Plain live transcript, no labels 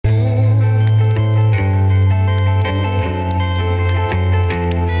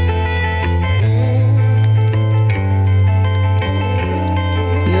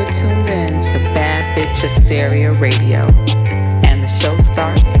Hysteria Radio. And the show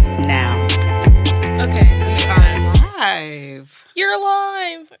starts now. Okay, that makes sense. Live. You're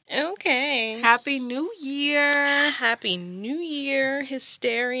live. Okay. Happy New Year. Happy New Year,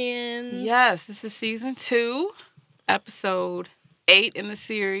 Hysterians. Yes, this is season 2, episode 8 in the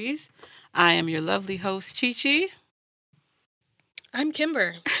series. I am your lovely host, Chi Chi. I'm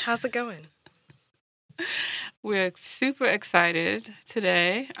Kimber. How's it going? We're super excited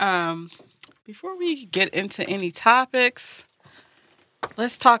today. Before we get into any topics,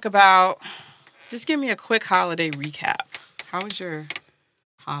 let's talk about, just give me a quick holiday recap. How was your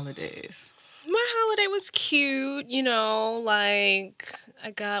holidays? My holiday was cute, like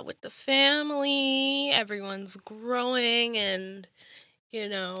I got with the family, everyone's growing and,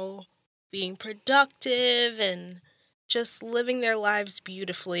 being productive and just living their lives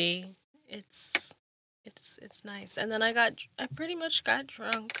beautifully. It's nice. And then I pretty much got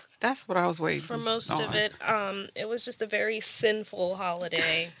drunk. That's what I was waiting for most of it. It was just a very sinful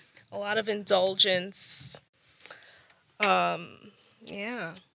holiday. A lot of indulgence. Yeah.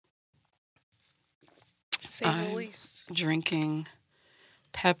 To say the least. Drinking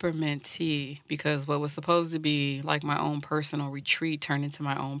peppermint tea because what was supposed to be like my own personal retreat turned into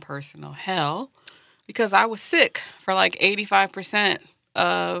my own personal hell because I was sick for like 85%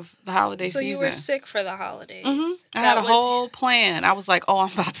 of the holiday season. So you were sick for the holidays. Mm-hmm. I had a whole plan. I was like,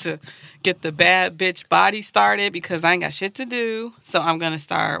 I'm about to get the bad bitch body started because I ain't got shit to do. So I'm going to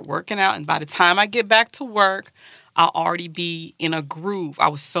start working out. And by the time I get back to work, I'll already be in a groove. I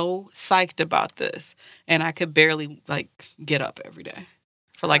was so psyched about this. And I could barely get up every day.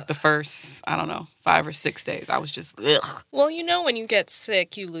 For the first, 5 or 6 days. I was just, ugh. Well, when you get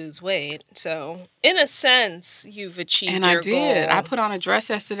sick, you lose weight. So, in a sense, you've achieved your goal. And I did. I put on a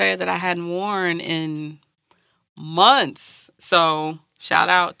dress yesterday that I hadn't worn in months. So, shout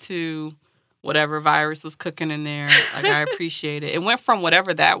out to whatever virus was cooking in there. I appreciate it. It went from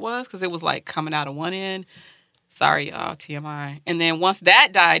whatever that was, because it was coming out of one end. Sorry, y'all, TMI. And then once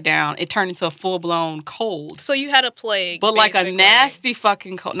that died down, it turned into a full-blown cold. So you had a plague, but basically. A nasty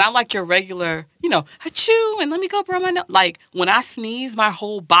fucking cold. Not like your regular, achoo, and let me go blow my nose. When I sneezed, my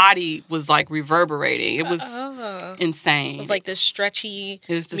whole body was reverberating. It was insane. With this stretchy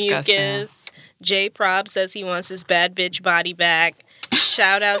disgusting. Mucus. J Prob says he wants his bad bitch body back.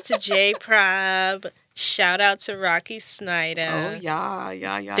 Shout out to J Prob. Shout out to Rocky Snyder. Oh,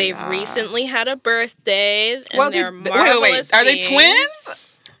 yeah. They've recently had a birthday, and they're marvelous. Wait. Are they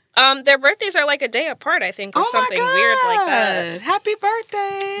twins? Their birthdays are a day apart, I think, or something weird like that. Happy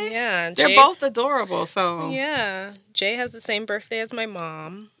birthday. Yeah. They're both adorable, so. Yeah. Jay has the same birthday as my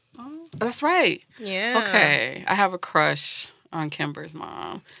mom. Oh, that's right. Yeah. Okay. I have a crush on Kimber's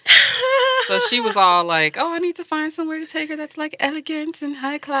mom. So she was all I need to find somewhere to take her that's elegant and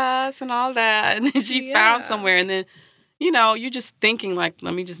high class and all that. And then she found somewhere. And then, you're just thinking let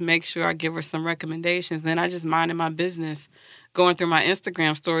me just make sure I give her some recommendations. Then I just minded my business going through my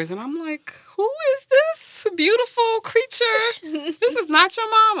Instagram stories. And I'm like, who is this beautiful creature? This is not your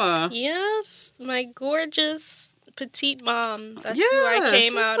mama. Yes, my gorgeous petite mom. That's who I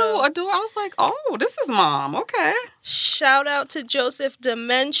came out so of. Adorable. I was like, oh, this is mom. Okay. Shout out to Joseph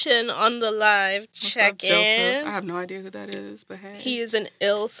Dimension on the live. What's Check up, Joseph? in. I have no idea who that is, but hey. He is an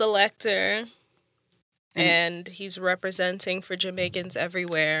ill selector. And he's representing for Jamaicans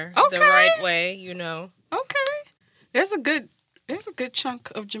everywhere the right way, Okay. There's a good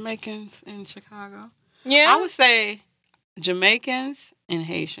chunk of Jamaicans in Chicago. Yeah. I would say Jamaicans and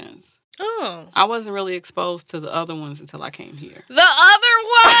Haitians. Oh. I wasn't really exposed to the other ones until I came here. The other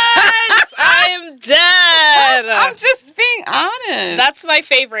ones! I am dead! I'm just being honest. That's my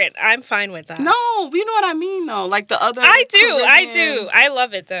favorite. I'm fine with that. No, you know what I mean, though. The other I do. Caribbean. I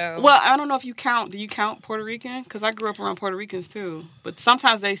love it, though. Well, I don't know if you count. Do you count Puerto Rican? Because I grew up around Puerto Ricans, too. But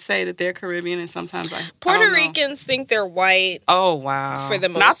sometimes they say that they're Caribbean, and sometimes Puerto Ricans think they're white. Oh, wow. For the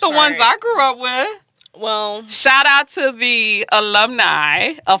most Not the part. ones I grew up with. Well, shout out to the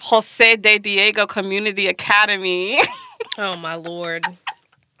alumni of Jose de Diego Community Academy. Oh, my Lord.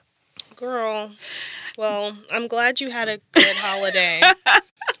 Girl. Well, I'm glad you had a good holiday.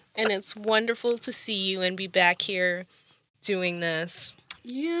 And it's wonderful to see you and be back here doing this.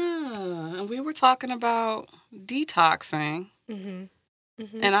 Yeah. And we were talking about detoxing. Mm-hmm.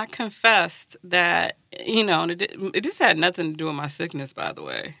 Mm-hmm. And I confessed that, it just had nothing to do with my sickness, by the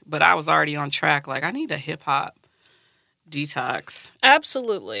way. But I was already on track. I need a hip-hop detox.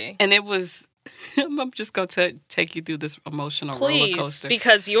 Absolutely. And it was, I'm just going to take you through this emotional roller coaster.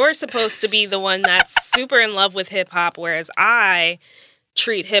 Because you're supposed to be the one that's super in love with hip-hop, whereas I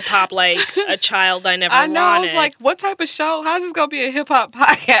treat hip hop like a child I never I know. wanted. I was like, what type of show? How's this gonna be a hip hop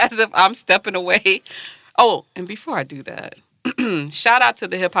podcast if I'm stepping away? Oh, and before I do that, shout out to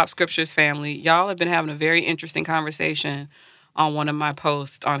the Hip Hop Scriptures family. Y'all have been having a very interesting conversation on one of my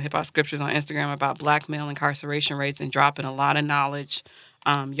posts on Hip Hop Scriptures on Instagram about black male incarceration rates and dropping a lot of knowledge.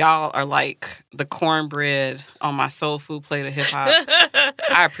 Y'all are like the cornbread on my soul food plate of hip hop.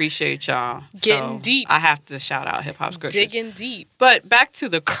 I appreciate y'all. Getting deep. I have to shout out Hip Hop Scriptures. Digging deep. But back to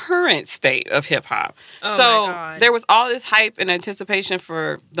the current state of hip hop. Oh So my God. there was all this hype and anticipation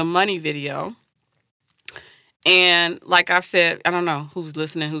for the Money video. And like I've said, I don't know who's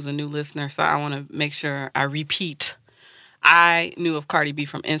listening, who's a new listener, so I want to make sure I repeat. I knew of Cardi B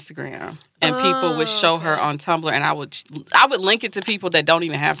from Instagram, and people would show her on Tumblr, and I would link it to people that don't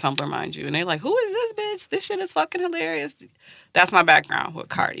even have Tumblr, mind you, and they're like, "Who is this bitch? This shit is fucking hilarious." That's my background with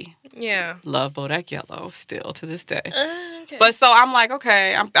Cardi. Yeah. Love Bodak Yellow still to this day. Okay. But so I'm like,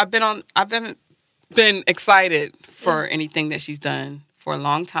 okay, I've been excited for anything that she's done for a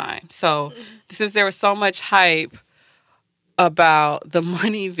long time. So since there was so much hype about the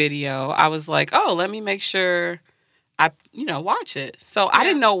Money video, I was like, oh, let me make sure I watch it. So I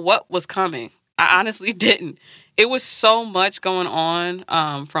didn't know what was coming. I honestly didn't. It was so much going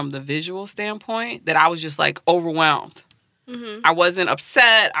on from the visual standpoint that I was just like overwhelmed. Mm-hmm. I wasn't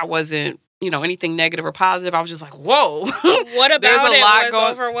upset. I wasn't, anything negative or positive. I was just like, whoa. What about it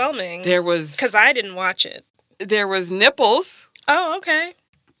was overwhelming? There was... Because I didn't watch it. There was nipples. Oh, okay.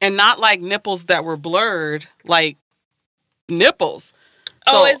 And not like nipples that were blurred, like nipples.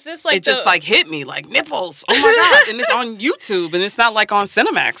 So is this like it just like hit me like nipples? Oh my God. And it's on YouTube and it's not like on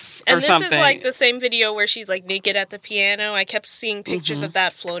Cinemax or something. And this is like the same video where she's like naked at the piano. I kept seeing pictures of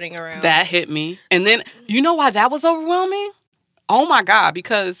that floating around. That hit me. And then you know why that was overwhelming? Oh my God,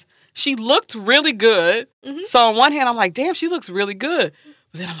 because she looked really good. Mm-hmm. So on one hand, I'm like, damn, she looks really good.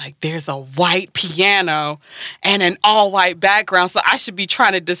 But then I'm like, there's a white piano and an all-white background, so I should be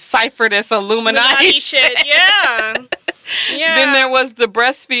trying to decipher this Illuminati shit. Yeah. Yeah. Then there was the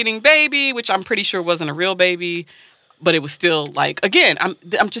breastfeeding baby, which I'm pretty sure wasn't a real baby, but it was still like, again,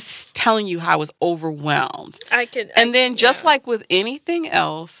 I'm just telling you how I was overwhelmed. And then just like with anything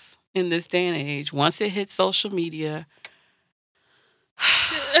else in this day and age, once it hits social media,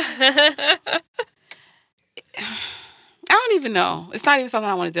 I don't even know. It's not even something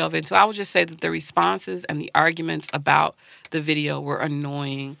I want to delve into. I would just say that the responses and the arguments about the video were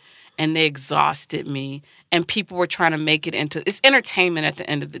annoying and they exhausted me. And people were trying to make it into... It's entertainment at the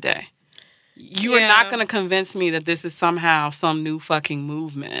end of the day. You are not going to convince me that this is somehow some new fucking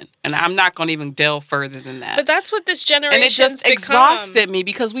movement. And I'm not going to even delve further than that. But that's what this generation And it just exhausted me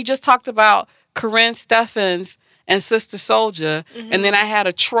because we just talked about Corinne Steffens and Sister Souljah. Mm-hmm. And then I had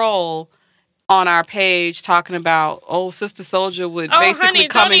a troll on our page talking about, Sister Souljah would basically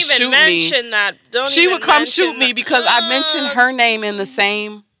come and shoot me. She would come shoot me because I mentioned her name in the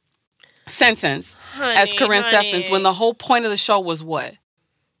same sentence as Corinne Steffens, when the whole point of the show was what?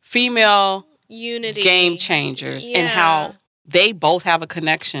 Female unity, game changers, and how they both have a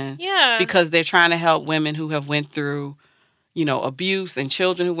connection. Yeah. Because they're trying to help women who have went through, abuse, and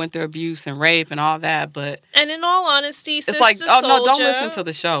children who went through abuse and rape and all that. And in all honesty, it's like, Souljah, no, don't listen to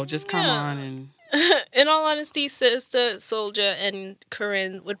the show. Just come on and... In all honesty, Sister Souljah and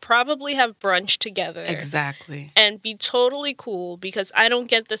Corinne would probably have brunch together. Exactly. And be totally cool, because I don't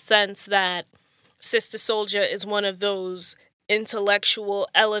get the sense that Sister Souljah is one of those intellectual,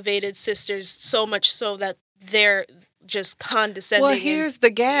 elevated sisters, so much so that they're just condescending. Well, here's the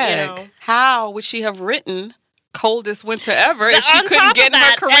gag. How would she have written Coldest Winter Ever if she couldn't get in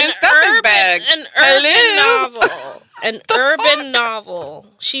her Corinne Steffens bag? An urban novel. An urban novel.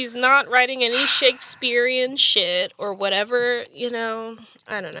 She's not writing any Shakespearean shit or whatever,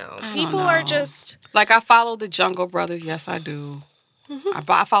 I don't know. People are just... Like, I follow the Jungle Brothers. Yes, I do. Mm-hmm.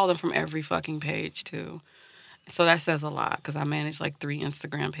 I follow them from every fucking page, too. So that says a lot, because I manage, 3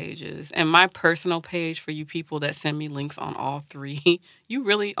 Instagram pages. And my personal page, for you people that send me links on all 3, you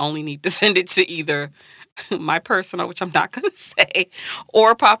really only need to send it to either my personal, which I'm not going to say,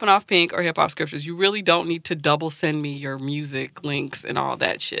 or Popping Off Pink or Hip Hop Scriptures. You really don't need to double send me your music links and all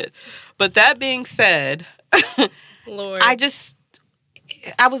that shit. But that being said, Lord, I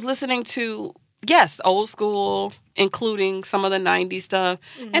was listening to, yes, old school, including some of the 90s stuff.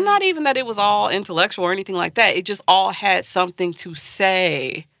 Mm-hmm. And not even that it was all intellectual or anything like that. It just all had something to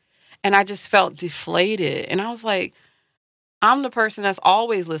say. And I just felt deflated. And I was like, I'm the person that's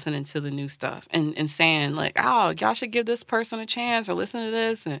always listening to the new stuff and saying, like, y'all should give this person a chance or listen to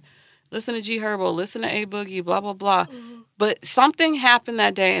this. And listen to G Herbo, listen to A Boogie, blah, blah, blah. But something happened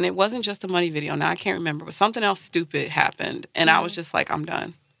that day, and it wasn't just a money video. Now, I can't remember, but something else stupid happened. And I was just like, I'm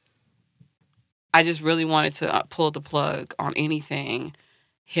done. I just really wanted to pull the plug on anything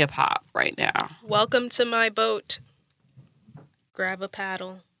hip-hop right now. Welcome to my boat. Grab a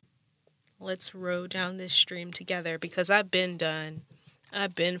paddle. Let's row down this stream together because I've been done.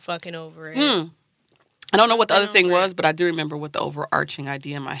 I've been fucking over it. I don't know what the other thing was, but I do remember what the overarching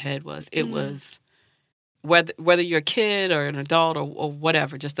idea in my head was. It was whether you're a kid or an adult or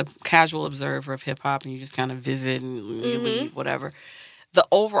whatever, just a casual observer of hip-hop and you just kind of visit and you leave, whatever. The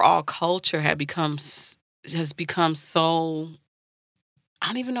overall culture has become so, I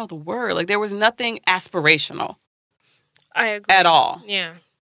don't even know the word. Like, there was nothing aspirational. I agree. At all. Yeah.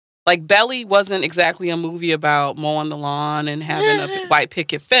 Like, Belly wasn't exactly a movie about mowing the lawn and having a white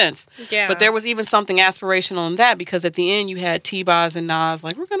picket fence. Yeah. But there was even something aspirational in that because at the end you had T-Boz and Nas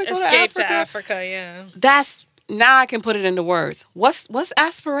like, we're going to go Escape to Africa, yeah. That's, now I can put it into words. What's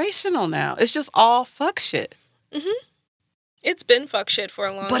aspirational now? It's just all fuck shit. It's been fuck shit for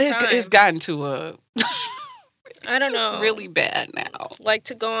a long time. But it's gotten to a... I don't know. It's really bad now. Like,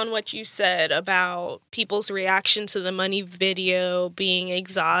 to go on what you said about people's reaction to the money video being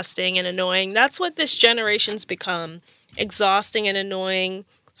exhausting and annoying. That's what this generation's become. Exhausting and annoying.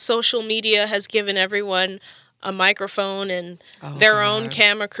 Social media has given everyone a microphone and their own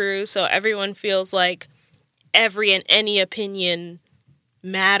camera crew, so everyone feels like every and any opinion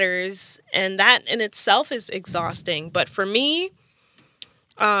matters, and that in itself is exhausting. But for me,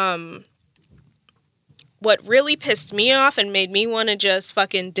 what really pissed me off and made me want to just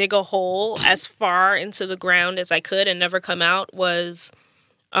fucking dig a hole as far into the ground as I could and never come out was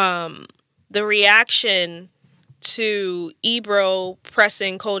the reaction to Ebro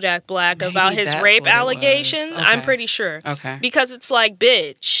pressing Kodak Black about his rape allegation. Okay. I'm pretty sure. Okay. Because it's like,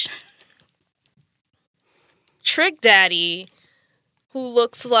 bitch, Trick Daddy, who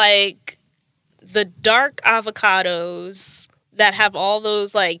looks like the dark avocados that have all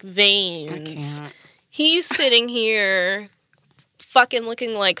those, like, veins. He's sitting here fucking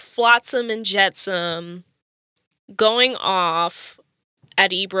looking like Flotsam and Jetsam, going off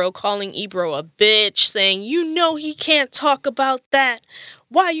at Ebro, calling Ebro a bitch, saying, you know he can't talk about that.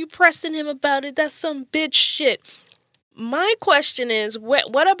 Why are you pressing him about it? That's some bitch shit. My question is,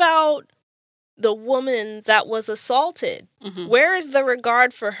 what about the woman that was assaulted? Where is the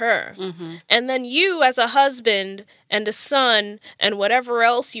regard for her? And then you, as a husband and a son and whatever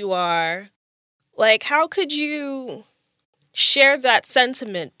else you are, like, how could you share that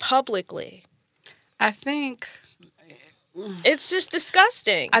sentiment publicly? I think it's just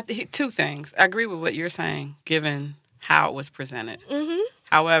disgusting. Two things. I agree with what you're saying, given how it was presented.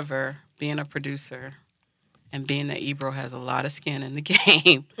 However, being a producer and being that Ebro has a lot of skin in the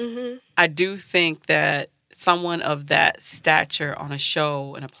game, I do think that someone of that stature on a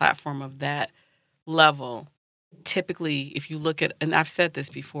show and a platform of that level, typically, if you look at, and I've said this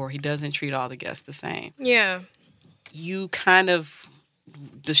before, he doesn't treat all the guests the same. Yeah. You kind of,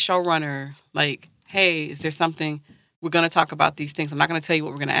 the showrunner, like, hey, is there something, we're going to talk about these things. I'm not going to tell you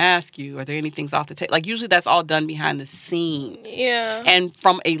what we're going to ask you. Are there any things off the table? Like, usually that's all done behind the scenes. Yeah. And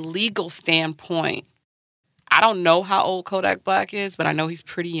from a legal standpoint, I don't know how old Kodak Black is, but I know he's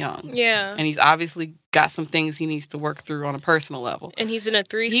pretty young. Yeah. And he's obviously got some things he needs to work through on a personal level. And he's in a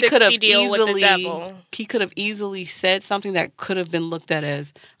 360 deal with the devil. He could have easily said something that could have been looked at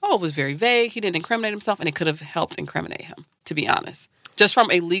as, oh, it was very vague. He didn't incriminate himself, and it could have helped incriminate him, to be honest. Just from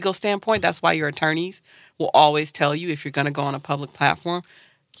a legal standpoint, that's why your attorneys will always tell you if you're going to go on a public platform,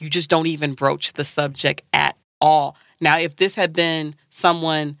 you just don't even broach the subject at all. Now, if this had been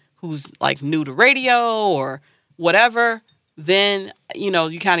someone who's like new to radio or whatever, then, you know,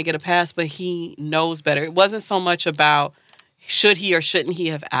 you kind of get a pass, but he knows better. It wasn't so much about should he or shouldn't he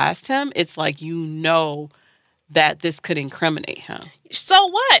have asked him. It's like, you know that this could incriminate him. So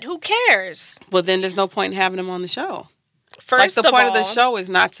what? Who cares? Well, then there's no point in having him on the show. First like, the point of the all, show is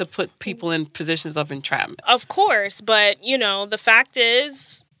not to put people in positions of entrapment. Of course, but, you know, the fact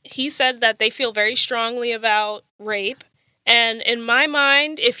is, he said that they feel very strongly about rape. And in my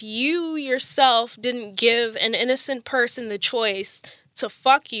mind, if you yourself didn't give an innocent person the choice to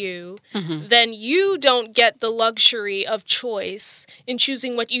fuck you, then you don't get the luxury of choice in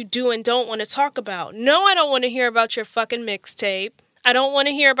choosing what you do and don't want to talk about. No, I don't want to hear about your fucking mixtape. I don't want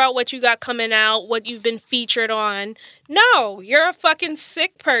to hear about what you got coming out, what you've been featured on. No, you're a fucking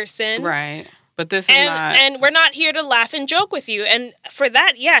sick person. Right. But this is not... And we're not here to laugh and joke with you. And for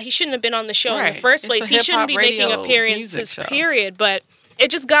that, yeah, he shouldn't have been on the show in the first place. He shouldn't be making appearances, period. But it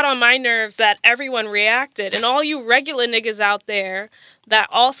just got on my nerves that everyone reacted. And all you regular niggas out there that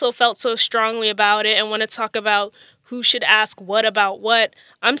also felt so strongly about it and want to talk about who should ask what about what,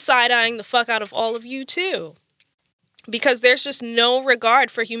 I'm side-eyeing the fuck out of all of you too. Because there's just no regard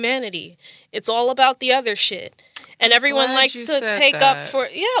for humanity. It's all about the other shit. And everyone likes to take up for...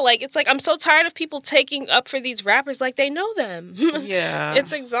 Yeah, like, it's like, I'm so tired of people taking up for these rappers like they know them. Yeah.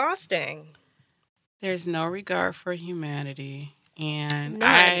 It's exhausting. There's no regard for humanity. And None.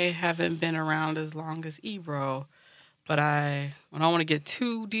 I haven't been around as long as Ebro. But I don't want to get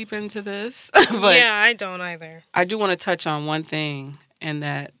too deep into this. But yeah, I don't either. I do want to touch on one thing, and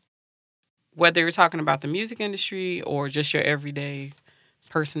that whether you're talking about the music industry or just your everyday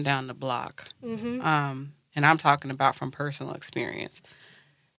person down the block, Mm-hmm. and I'm talking about from personal experience,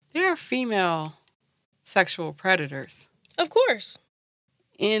 there are female sexual predators Of course.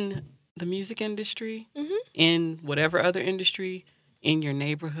 in the music industry, Mm-hmm. in whatever other industry, in your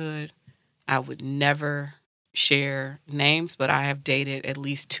neighborhood. I would never share names, but I have dated at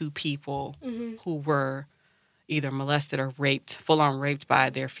least 2 people Mm-hmm. who were either molested or raped, full-on raped by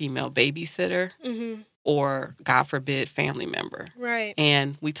their female babysitter Mm-hmm. or, God forbid, family member. Right.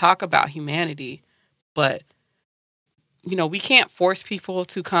 And we talk about humanity, but, you know, we can't force people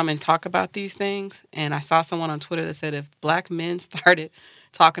to come and talk about these things. And I saw someone on Twitter that said if Black men started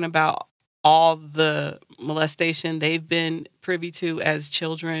talking about all the molestation they've been privy to as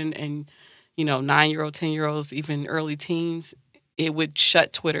children and, you know, 9-year-old, 10-year-olds, even early teens, it would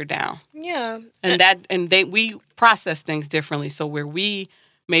shut Twitter down. Yeah. We process things differently. So where we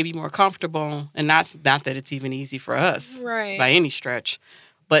may be more comfortable, and not that it's even easy for us Right. by any stretch,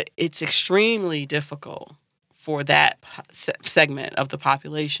 but it's extremely difficult for that segment of the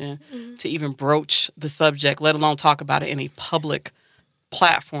population to even broach the subject, let alone talk about it in a public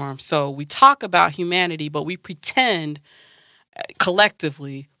platform. So we talk about humanity, but we pretend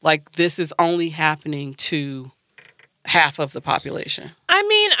collectively like this is only happening to half of the population. I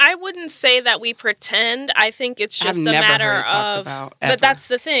mean, I wouldn't say that we pretend. I think it's just I've a never matter heard it talked of... about, ever. But that's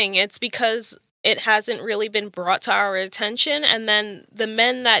the thing. It's because it hasn't really been brought to our attention. And then the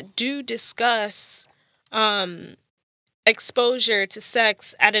men that do discuss exposure to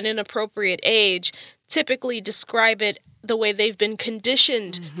sex at an inappropriate age typically describe it the way they've been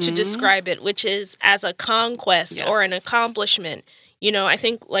conditioned to describe it, which is as a conquest or an Yes. accomplishment. You know, I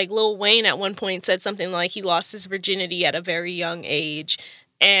think like Lil Wayne at one point said something like he lost his virginity at a very young age.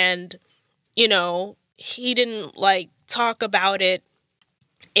 And, you know, he didn't like talk about it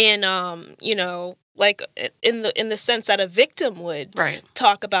in, you know, like in the sense that a victim would Right.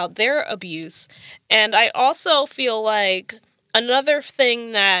 talk about their abuse. And I also feel like another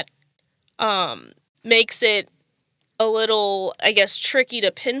thing that makes it a little, I guess, tricky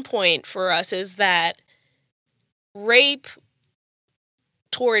to pinpoint for us is that rape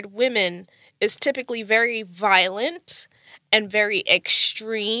toward women is typically very violent and very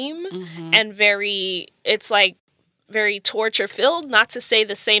extreme and very, it's like very torture filled. Not to say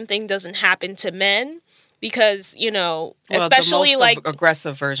the same thing doesn't happen to men, because, you know, Well, especially the most like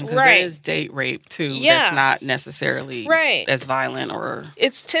aggressive version, because Right. there is date rape too. Yeah. That's not necessarily Right. as violent or.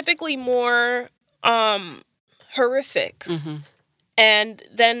 it's typically more horrific. And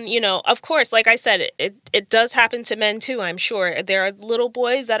then, you know, of course, like I said, it does happen to men too, I'm sure. There are little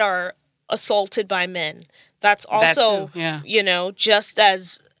boys that are assaulted by men. That's also, too, yeah. you know, just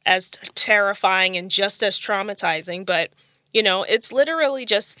as terrifying and just as traumatizing. But, you know, it's literally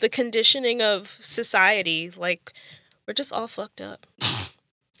just the conditioning of society. Like, we're just all fucked up.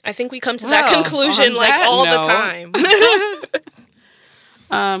 I think we come to that Well, conclusion on like that all note- the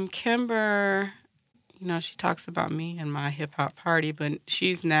time. Kimber, you know, she talks about me and my hip hop party, but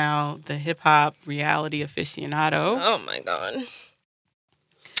she's now the hip hop reality aficionado. Oh my God.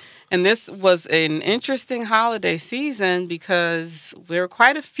 And this was an interesting holiday season because there were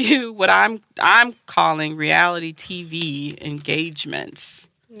quite a few what I'm calling reality TV engagements.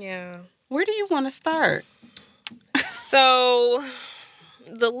 Yeah. Where do you want to start? So,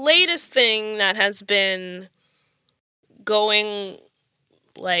 the latest thing that has been going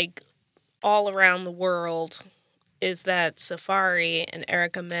like all around the world is that Safari and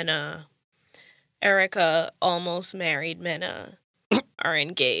Erica Mena, Erica almost married Mena, are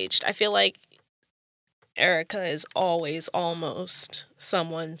engaged. I feel like Erica is always almost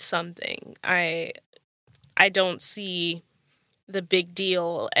someone something. I don't see the big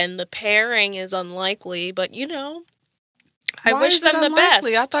deal, and the pairing is unlikely, but you know, I Why wish is it them the best.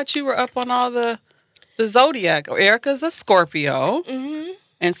 unlikely? I thought you were up on all the zodiac. Erica's a Scorpio,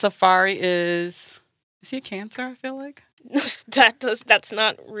 and Safari is he a Cancer? I feel like That's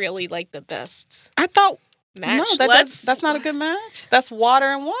not really like the best. I thought match. No, that's not a good match. That's water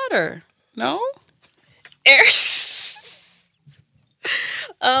and water. No?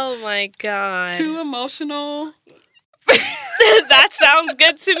 Oh my God. Too emotional. That sounds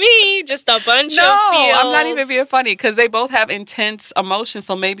good to me. Just a bunch of feels. No, I'm not even being funny because they both have intense emotions,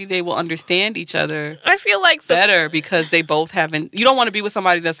 so maybe they will understand each other I feel like better because they both haven't. You don't want to be with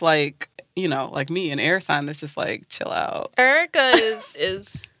somebody that's like, like me, an air sign that's just like, chill out. Erica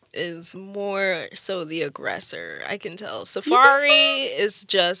is more so the aggressor. I can tell. Safari is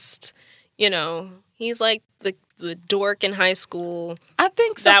just, he's like the dork in high school. I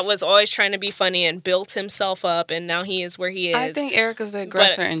think that was always trying to be funny and built himself up, and now he is where he is. I think Erica's the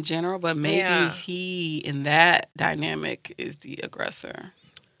aggressor in general, but maybe he in that dynamic is the aggressor.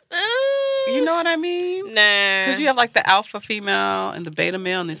 You know what I mean? Nah. Because you have like the alpha female and the beta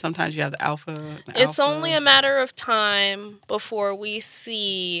male, and then sometimes you have the alpha. It's only a matter of time before we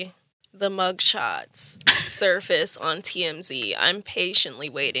see the mugshots surface on TMZ. I'm patiently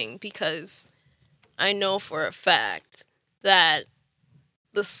waiting because I know for a fact that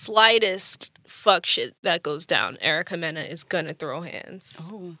the slightest fuck shit that goes down, Erica Mena is gonna throw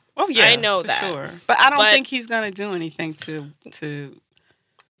hands. Oh yeah, I know that. Sure. But I don't think he's gonna do anything to.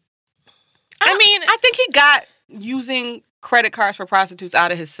 I think he got using credit cards for prostitutes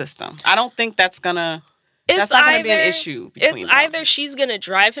out of his system. I don't think that's not gonna be an issue between them. Either she's gonna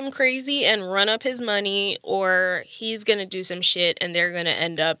drive him crazy and run up his money, or he's gonna do some shit and they're gonna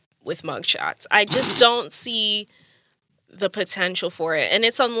end up with mugshots. I just don't see the potential for it. And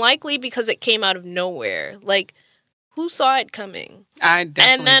it's unlikely because it came out of nowhere. Like, who saw it coming? I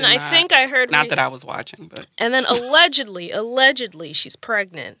definitely And then did I not. think I heard... Not that I was watching, but... And then allegedly, she's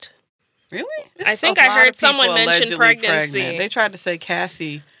pregnant. Really? I think I heard someone mention pregnancy. Pregnant. They tried to say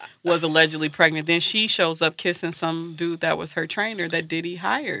Cassie was allegedly pregnant. Then she shows up kissing some dude that was her trainer that Diddy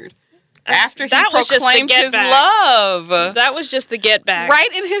hired. After he proclaimed his love. That was just the get back.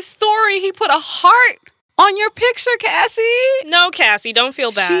 Right in his story, he put a heart on your picture, Cassie. No, Cassie, don't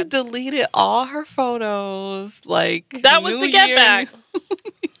feel bad. She deleted all her photos. That was the get back.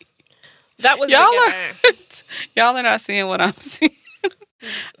 That was the get back. Y'all are not seeing what I'm seeing.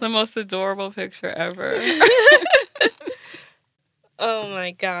 The most adorable picture ever. Oh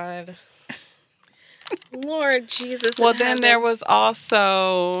my God. Lord Jesus. Well, then there was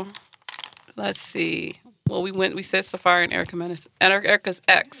also, let's see. Well, we said Safari and Erica's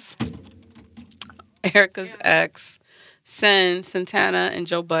ex. Erica's ex, Santana and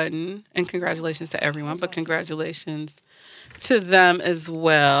Joe Budden. And congratulations to everyone, but congratulations to them as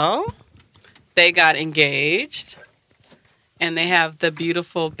well. They got engaged. And they have the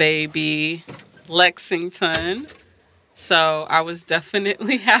beautiful baby, Lexington. So I was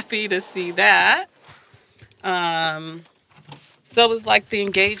definitely happy to see that. So it was like the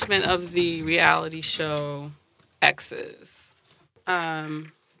engagement of the reality show exes. Let's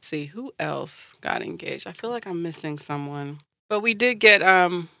see, who else got engaged? I feel like I'm missing someone. But we did get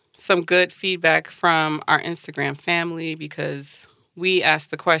some good feedback from our Instagram family because we asked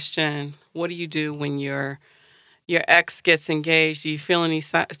the question, what do you do when your ex gets engaged? Do you feel any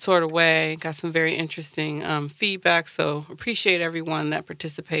sort of way? Got some very interesting feedback, so appreciate everyone that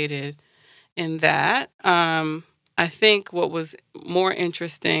participated in that. I think what was more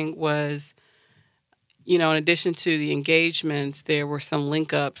interesting was, in addition to the engagements, there were some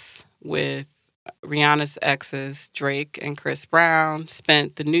link-ups with Rihanna's exes, Drake and Chris Brown,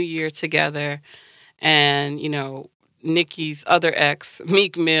 spent the new year together, and, Nicki's other ex,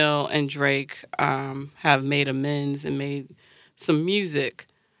 Meek Mill and Drake, have made amends and made some music.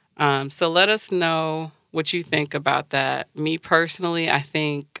 So let us know what you think about that. Me personally, I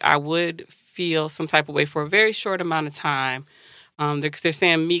think I would feel some type of way for a very short amount of time. They're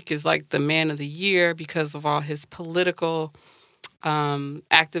saying Meek is like the man of the year because of all his political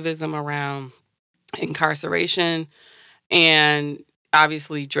activism around incarceration. And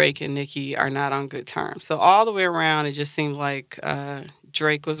obviously, Drake and Nicki are not on good terms. So all the way around, it just seemed like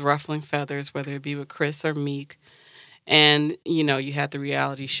Drake was ruffling feathers, whether it be with Chris or Meek. And, you had the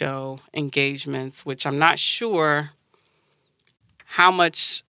reality show engagements, which I'm not sure how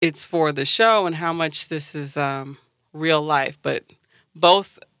much it's for the show and how much this is real life. But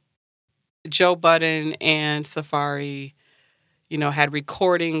both Joe Budden and Safari, had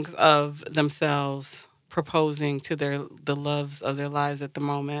recordings of themselves proposing to the loves of their lives at the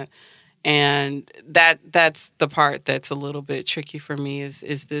moment. And that's the part that's a little bit tricky for me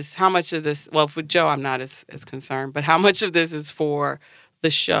is this, how much of this, well, for Joe, I'm not as concerned, but how much of this is for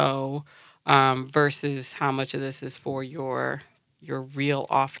the show versus how much of this is for your real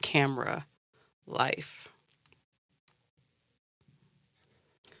off-camera life.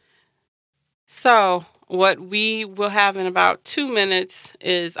 So what we will have in about 2 minutes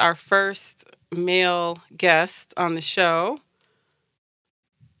is our first male guest on the show.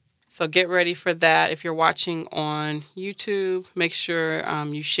 So get ready for that. If you're watching on YouTube, make sure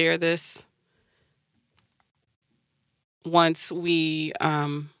you share this. Once we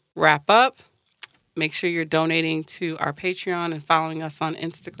wrap up, make sure you're donating to our Patreon and following us on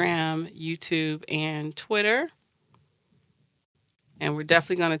Instagram, YouTube, and Twitter. And we're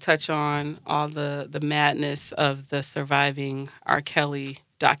definitely going to touch on all the madness of the Surviving R. Kelly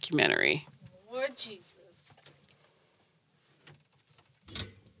documentary. Lord Jesus.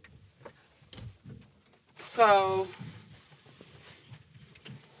 So,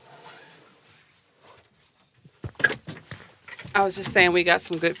 I was just saying we got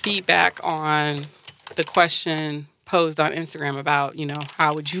some good feedback on the question posed on Instagram about,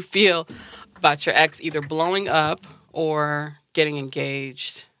 how would you feel about your ex either blowing up or getting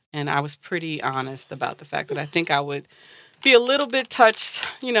engaged? And I was pretty honest about the fact that I think I would be a little bit touched,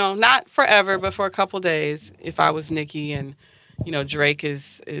 not forever, but for a couple days if I was Nicki and, Drake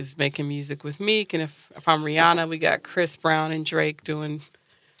is making music with Meek. And if I'm Rihanna, we got Chris Brown and Drake doing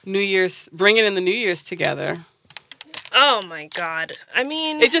bringing in the New Year's together. Oh my God. I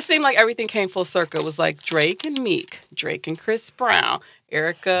mean, it just seemed like everything came full circle. It was like Drake and Meek, Drake and Chris Brown,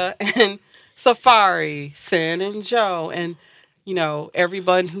 Erica and Safari, Sin and Joe, and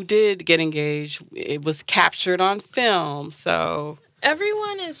everyone who did get engaged, it was captured on film. So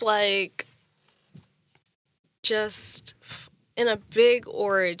everyone is like just in a big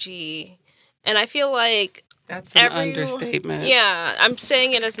orgy, and I feel like that's an understatement. Yeah, I'm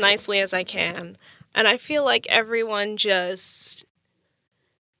saying it as nicely as I can. And I feel like everyone just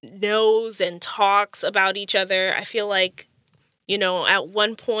knows and talks about each other. I feel like, at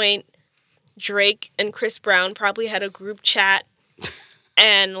one point, Drake and Chris Brown probably had a group chat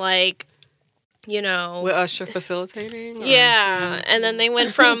and, with Usher facilitating? Yeah. And then they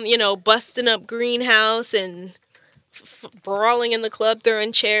went from, busting up Greenhouse and brawling in the club,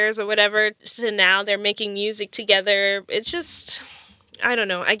 throwing chairs or whatever, to now they're making music together. It's just, I don't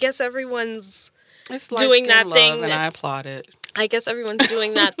know. I guess everyone's doing that thing, and I applaud it. I guess everyone's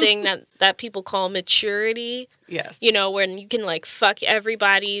doing that thing that people call maturity. Yes. When you can fuck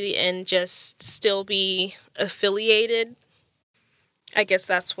everybody and just still be affiliated. I guess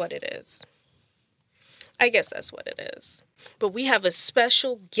that's what it is. But we have a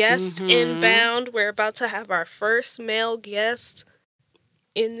special guest inbound. We're about to have our first male guest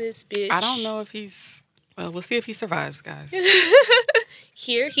in this bitch. I don't know if he's... Well, we'll see if he survives, guys.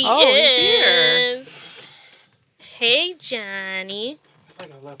 Here he is. He's here. Hey, Johnny. I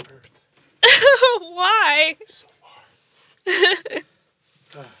think I left Earth. Why? So far.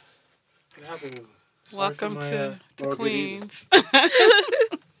 What happened? Welcome to Queens.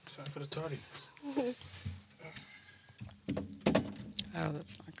 Sorry for the tardiness. Oh,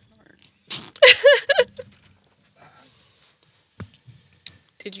 that's not going to work.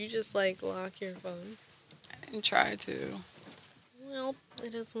 Did you just lock your phone? I didn't try to. Well,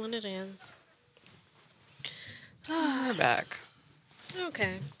 it is what it is. We're back.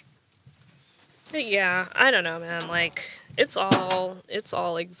 Okay. But yeah, I don't know, man. It's all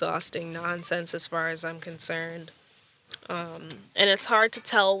exhausting nonsense as far as I'm concerned. And it's hard to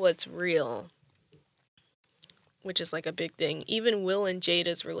tell what's real, which is a big thing. Even Will and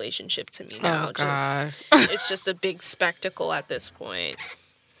Jada's relationship to me now, it's just a big spectacle at this point.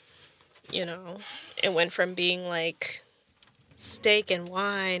 It went from being steak and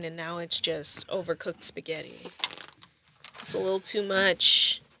wine, and now it's just overcooked spaghetti. It's a little too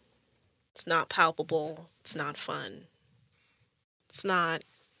much. It's not palpable. It's not fun. It's not,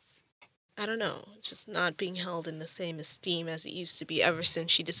 I don't know, it's just not being held in the same esteem as it used to be ever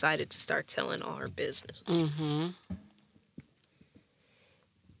since she decided to start telling all her business. Mm-hmm.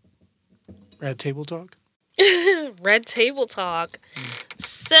 Red Table Talk? Red Table Talk.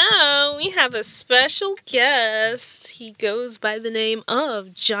 So, we have a special guest. He goes by the name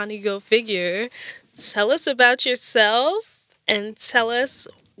of Johnny Go Figure. Tell us about yourself and tell us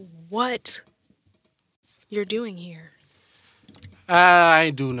what you're doing here. I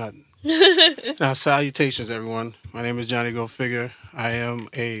ain't do nothing. Now, salutations, everyone. My name is Johnny Go Figure. I am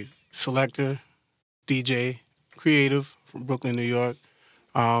a selector, DJ, creative from Brooklyn, New York.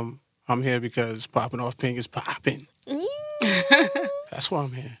 I'm here because Popping Off Pink is popping. That's why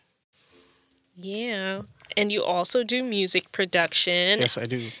I'm here. Yeah. And you also do music production. Yes, I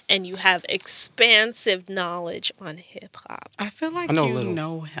do. And you have expansive knowledge on hip-hop. I feel like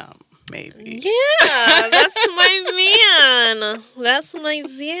know him, maybe. Yeah, that's my man. That's my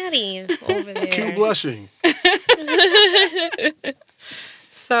zaddy over there. Cue blushing.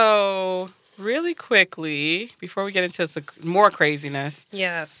 So, really quickly, before we get into some more craziness,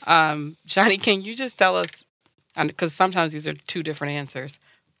 Yes. Johnny, can you just tell us, because sometimes these are two different answers,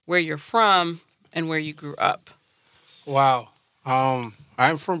 where you're from and where you grew up? Wow.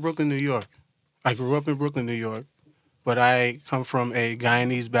 I'm from Brooklyn, New York. I grew up in Brooklyn, New York, but I come from a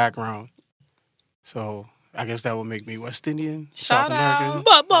Guyanese background. So I guess that would make me West Indian, Shout South American.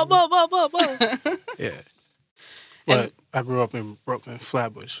 Ba. Yeah. But I grew up in Brooklyn,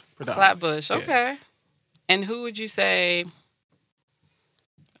 Flatbush. Flatbush, Yeah. okay. And who would you say,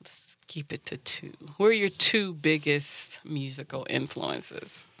 let's keep it to two. Who are your two biggest musical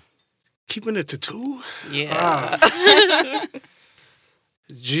influences? Keeping it to two? Yeah.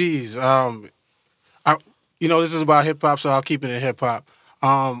 Jeez. This is about hip hop, so I'll keep it in hip hop.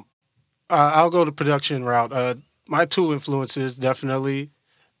 I'll go the production route. My two influences, definitely,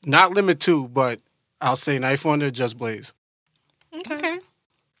 not limit to, but I'll say Knife Wonder, Just Blaze. Okay.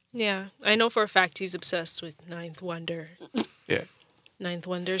 Yeah, I know for a fact he's obsessed with Ninth Wonder. Yeah. Ninth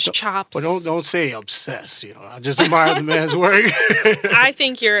Wonder's chops. But don't say obsessed. I just admire the man's work. I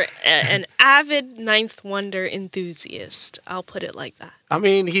think you're an avid Ninth Wonder enthusiast. I'll put it like that. I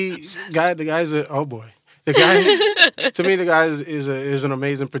mean, the guy's oh boy, the guy. To me, the guy is an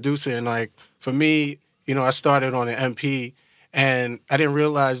amazing producer, and like for me, I started on an MP, and I didn't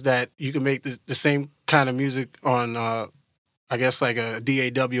realize that you can make the same kind of music on, I guess like a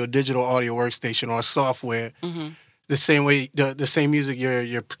DAW, a digital audio workstation, or software. Mm-hmm. The same way, the same music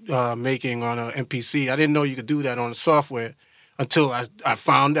you're making on an MPC. I didn't know you could do that on the software until I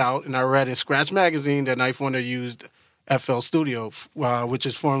found out, and I read in Scratch Magazine that Knife Wonder used FL Studio, which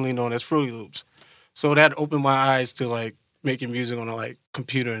is formerly known as Fruity Loops. So that opened my eyes to like making music on a like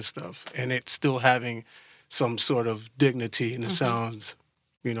computer and stuff, and it still having some sort of dignity in the sounds.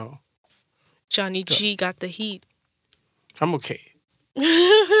 Johnny G got the heat. I'm okay.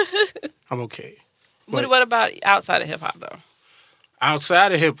 I'm okay. What about outside of hip hop though?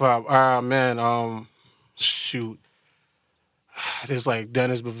 Outside of hip hop, man, shoot. There's like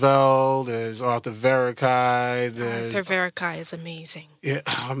Dennis Bavell, there's Arthur Veracai, there's Arthur Veracai is amazing. yeah,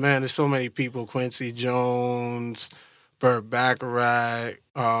 oh man, there's so many people. Quincy Jones, Burt Bacharach,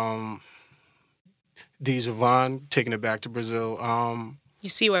 D. Javon, taking it back to Brazil. You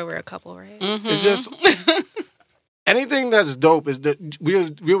see why we're a couple, right? Mm-hmm. It's just anything that's dope is that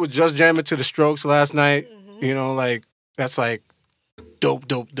we were just jamming to the Strokes last night. Like that's like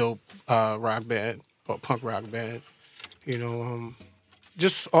dope rock band or punk rock band.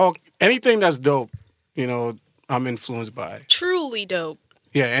 Just anything that's dope. I'm influenced by. Truly dope.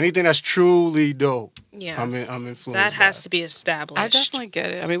 Yeah, anything that's truly dope. Yes. I'm influenced. That has by. to be established. I definitely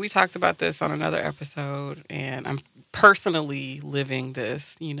get it. I mean, we talked about this on another episode, and I'm personally living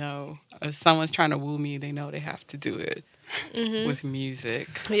this. If someone's trying to woo me, they know they have to do it with music.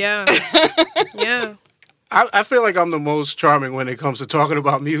 Yeah. Yeah. I feel like I'm the most charming when it comes to talking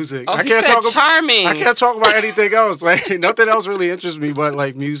about music. Oh, I he can't said talk charming. I can't talk about anything else. Like nothing else really interests me but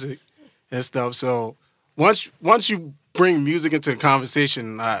like music and stuff. So once you bring music into the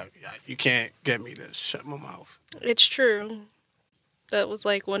conversation, you can't get me to shut my mouth. It's true. That was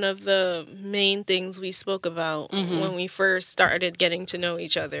like one of the main things we spoke about when we first started getting to know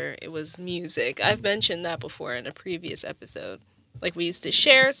each other. It was music. I've mentioned that before in a previous episode. Like we used to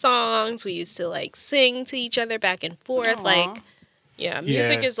share songs. We used to like sing to each other back and forth. Aww. Like, yeah,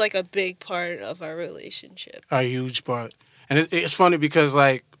 music Yeah. is like a big part of our relationship. A huge part. And it's funny because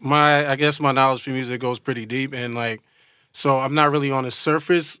like I guess my knowledge for music goes pretty deep, and like so I'm not really on the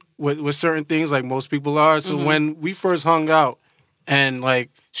surface with certain things like most people are. So when we first hung out, and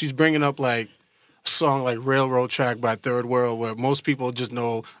like she's bringing up like a song like Railroad Track by Third World, where most people just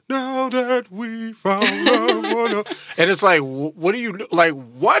know now that we found love, and it's like, what do you like?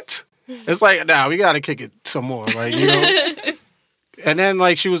 What? It's like, nah, we gotta kick it some more, like And then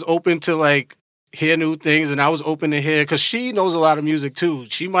like she was open to like hear new things, and I was open to hear because she knows a lot of music too.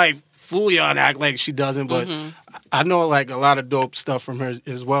 She might fool you and act like she doesn't, but I know like a lot of dope stuff from her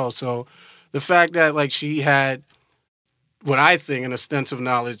as well. So the fact that like she had what I think an extensive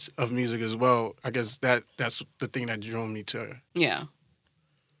knowledge of music as well, I guess that's the thing that drew me to her. Yeah.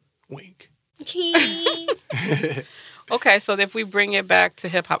 Wink. Okay, so if we bring it back to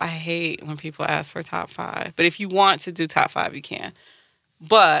hip hop, I hate when people ask for top 5. But if you want to do top 5, you can.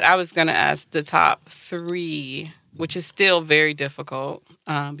 But I was going to ask the top 3, which is still very difficult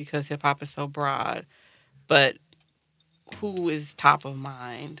because hip hop is so broad. But who is top of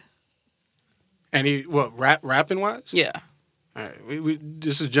mind? And rapping wise? Yeah. All right. We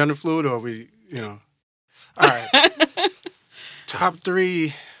this is gender fluid, or All right. Top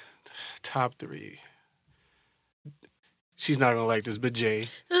 3. She's not gonna like this, but Jay.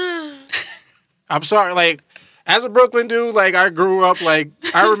 I'm sorry. Like, as a Brooklyn dude, like, I grew up, like,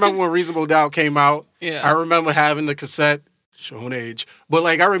 I remember when Reasonable Doubt came out. Yeah. I remember having the cassette, showing age. But,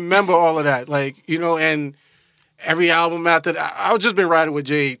 like, I remember all of that. Like, you know, and every album after that, I've just been riding with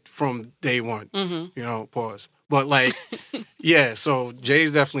Jay from day one. Mm-hmm. You know, pause. But, like, yeah, so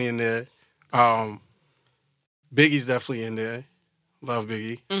Jay's definitely in there. Biggie's definitely in there. Love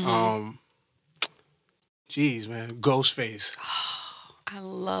Biggie. Mm-hmm. Jeez, man. Ghostface. I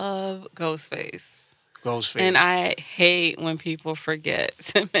love Ghostface. Ghostface. And I hate when people forget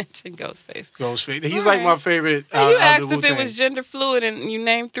to mention Ghostface. Ghostface. He's All like my right. favorite. And you out of asked the if it Wu-Tang. was gender fluid, and you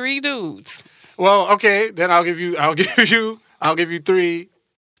named 3 dudes. Well, okay, then I'll give you three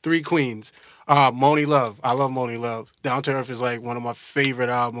queens. Moni Love. I love Moni Love. Down to Earth is like one of my favorite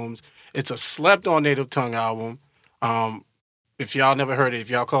albums. It's a slept on Native Tongue album. If y'all never heard it, if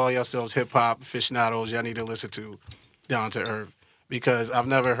y'all call yourselves hip hop aficionados, y'all need to listen to Down to Earth, because I've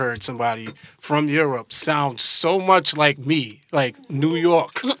never heard somebody from Europe sound so much like me, like New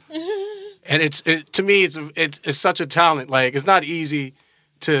York. And to me it's such a talent. Like, it's not easy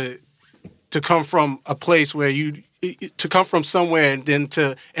to come from a place where to come from somewhere and then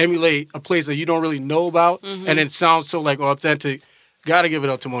to emulate a place that you don't really know about, and it sounds so like authentic. Gotta give it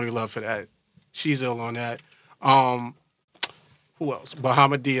up to Moni Love for that. She's ill on that. Who else?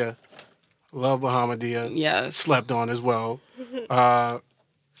 Bahamadia. Love Bahamadia. Yes. Slept on as well.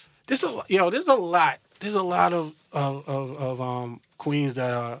 There's a lot of queens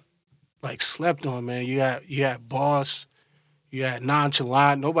that are like slept on, man. You had Boss. You had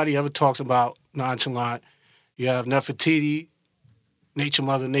Nonchalant. Nobody ever talks about Nonchalant. You have Nefertiti, Nature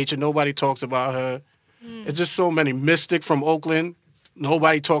Mother Nature. Nobody talks about her. It's just so many. Mystic from Oakland.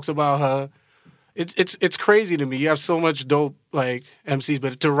 Nobody talks about her. It's crazy to me. You have so much dope like MCs,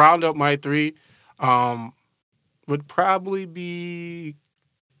 but to round up my 3, would probably be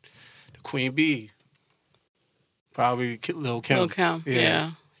the Queen Bee. Probably Lil' Kim. Lil' Kim,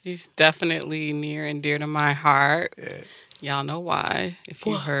 yeah. She's definitely near and dear to my heart. Yeah. Y'all know why, if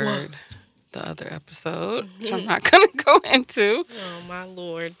you heard the other episode, which I'm not going to go into. Oh, my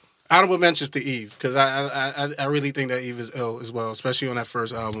Lord. Honorable mentions to Eve, because I really think that Eve is ill as well, especially on that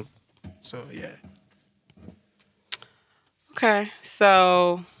first album. So, yeah. Okay,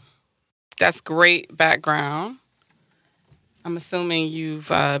 so that's great background. I'm assuming you've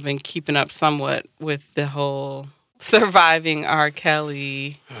been keeping up somewhat with the whole surviving R.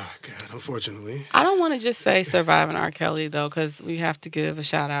 Kelly. Oh, God, unfortunately. I don't want to just say surviving R. Kelly, though, because we have to give a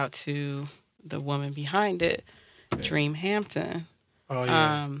shout out to the woman behind it, Dream Hampton. Oh,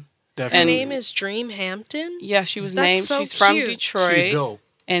 yeah. Her Definitely. name is Dream Hampton? Yeah, she was That's named. so She's from cute. Detroit. She's dope.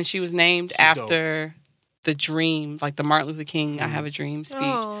 And she was named She's after the Dream, like the Martin Luther King I Have a Dream speech.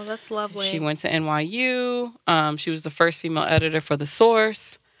 Oh, that's lovely. She went to NYU. She was the first female editor for The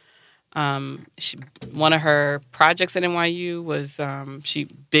Source. One of her projects at NYU was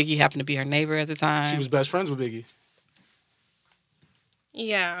Biggie happened to be her neighbor at the time. She was best friends with Biggie.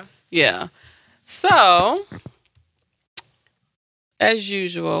 Yeah. Yeah. So, as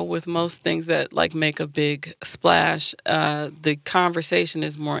usual, with most things that like make a big splash, the conversation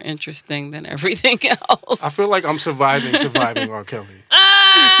is more interesting than everything else. I feel like I'm surviving R. Kelly.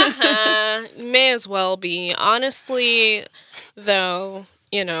 May as well be. Honestly, though,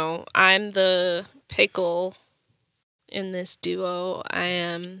 I'm the pickle in this duo. I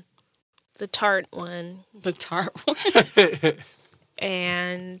am the tart one. The tart one.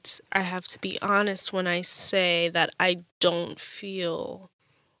 And I have to be honest when I say that I don't feel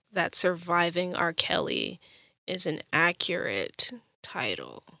that surviving R. Kelly is an accurate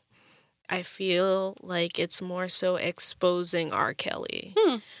title. I feel like it's more so exposing R. Kelly.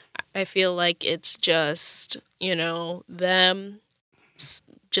 I feel like it's just, them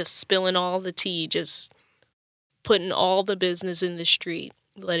just spilling all the tea, just putting all the business in the street,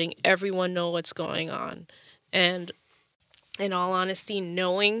 letting everyone know what's going on. And in all honesty,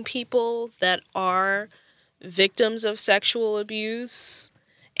 knowing people that are victims of sexual abuse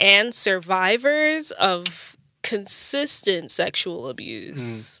and survivors of consistent sexual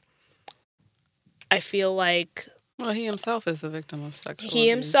abuse, I feel like... Well, he himself is a victim of sexual abuse. He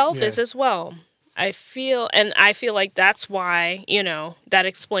himself is as well. I feel like that's why, that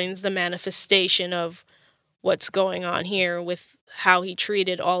explains the manifestation of what's going on here with how he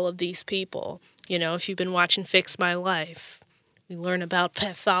treated all of these people. If you've been watching Fix My Life, we learn about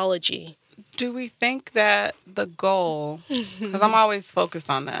pathology. Do we think that the goal, because I'm always focused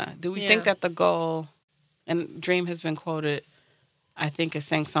on that, do we think that the goal, and Dream has been quoted, I think is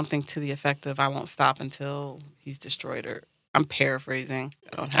saying something to the effect of, I won't stop until he's destroyed I'm paraphrasing.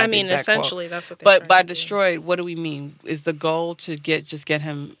 I don't have I the mean, exact quote. essentially, that's what they're But trying by to do. destroyed, what do we mean? Is the goal to get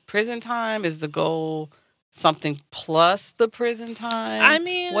him prison time? Is the goal something plus the prison time? I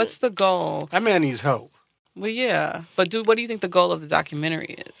mean, what's the goal? That man needs help. Well, yeah, but what do you think the goal of the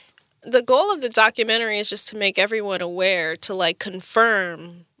documentary is? the goal of the documentary is just to make everyone aware, to like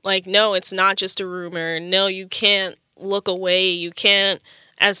confirm, like, no, it's not just a rumor. No, you can't look away. You can't,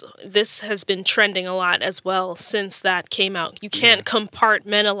 as this has been trending a lot as well since that came out. You can't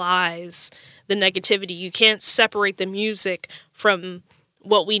compartmentalize the negativity. You can't separate the music from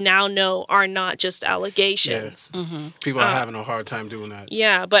what we now know are not just allegations. People are having a hard time doing that.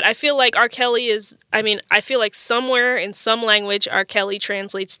 Yeah, but I feel like R. Kelly is, I feel like somewhere in some language, R. Kelly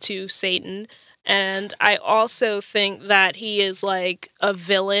translates to Satan. And I also think that he is like a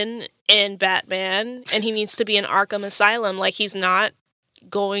villain in Batman, and he needs to be in Arkham Asylum. Like, he's not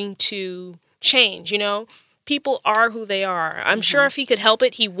going to change, you know? People are who they are. I'm sure if he could help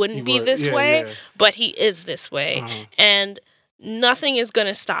it, he wouldn't be this way, but he is this way. And nothing is going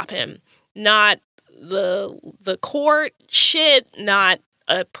to stop him. Not the court shit, not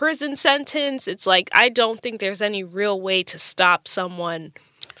a prison sentence. It's like, I don't think there's any real way to stop someone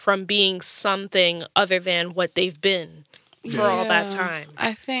from being something other than what they've been for all that time.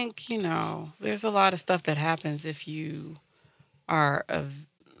 I think, there's a lot of stuff that happens if you are a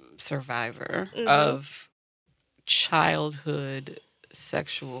survivor of childhood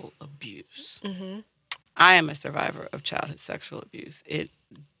sexual abuse. I am a survivor of childhood sexual abuse.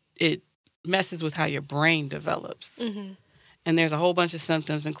 It messes with how your brain develops. And there's a whole bunch of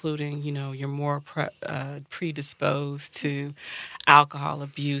symptoms, including, you're more predisposed to alcohol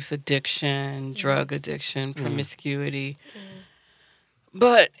abuse, addiction, drug addiction, promiscuity.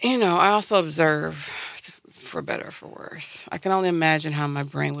 But, I also observe, for better or for worse, I can only imagine how my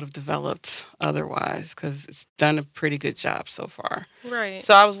brain would have developed otherwise, because it's done a pretty good job so far. Right.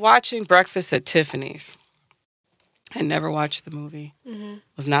 So I was watching Breakfast at Tiffany's. I never watched the movie.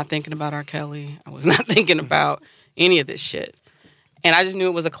 Was not thinking about R. Kelly. I was not thinking about any of this shit. And I just knew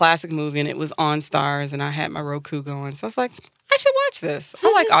it was a classic movie, and it was on Stars, and I had my Roku going. So I was like, I should watch this.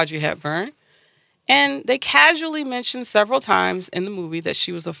 I like Audrey Hepburn. And they casually mentioned several times in the movie that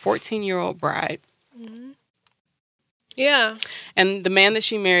she was a 14-year-old bride. Yeah. And the man that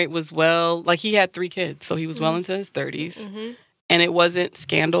she married was he had 3 kids, so he was well into his 30s. And it wasn't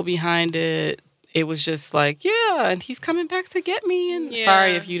scandal behind it. It was just like, yeah, and he's coming back to get me. And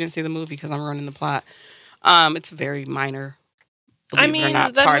sorry if you didn't see the movie because I'm running the plot. It's very minor. I mean,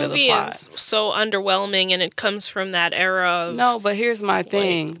 the movie is so underwhelming, and it comes from that era of... No, but here's my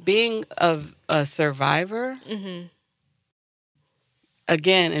thing. Being a survivor,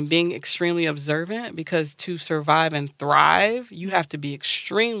 again, and being extremely observant, because to survive and thrive, you have to be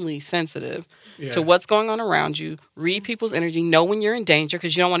extremely sensitive to what's going on around you, read people's energy, know when you're in danger,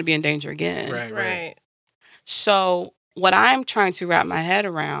 because you don't want to be in danger again. Right. So what I'm trying to wrap my head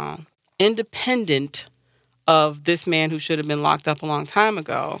around, independent of this man who should have been locked up a long time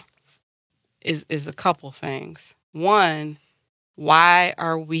ago, is a couple things. One, why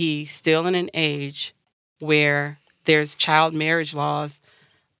are we still in an age where there's child marriage laws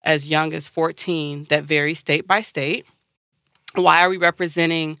as young as 14 that vary state by state? Why are we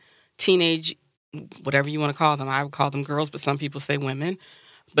representing teenage, whatever you want to call them? I would call them girls, but some people say women.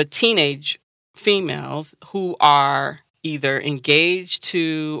 But teenage females who are either engaged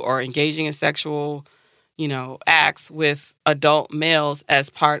to or engaging in sexual, acts with adult males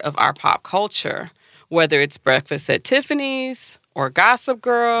as part of our pop culture, whether it's Breakfast at Tiffany's or Gossip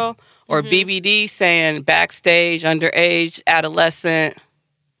Girl or BBD saying backstage, underage, adolescent.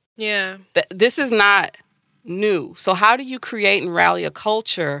 Yeah. This is not new. So how do you create and rally a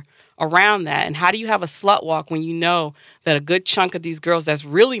culture around that? And how do you have a slut walk when you know that a good chunk of these girls that's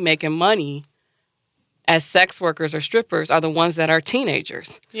really making money as sex workers or strippers are the ones that are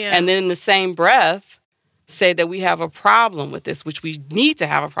teenagers? Yeah. And then in the same breath, say that we have a problem with this, which we need to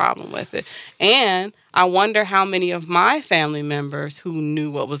have a problem with it. And I wonder how many of my family members who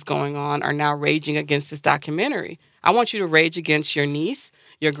knew what was going on are now raging against this documentary. I want you to rage against your niece,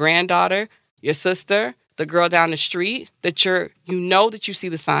 your granddaughter, your sister, the girl down the street, that that you see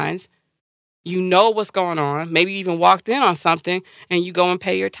the signs, you know what's going on, maybe you even walked in on something, and you go and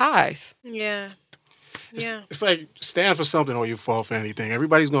pay your tithes. Yeah. It's like, stand for something or you fall for anything.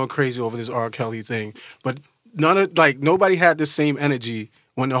 Everybody's going crazy over this R. Kelly thing, but nobody had the same energy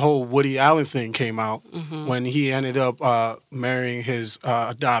when the whole Woody Allen thing came out, when he ended up marrying his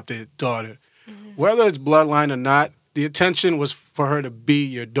adopted daughter. Whether it's bloodline or not, the intention was for her to be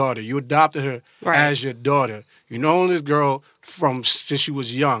your daughter. You adopted her as your daughter. You known this girl since she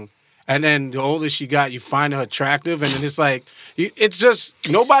was young. And then the older she got, you find her attractive, and then it's like, it's just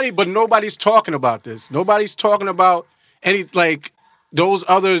nobody's talking about this. Nobody's talking about any, like, those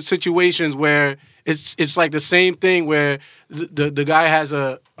other situations where it's like the same thing where the guy has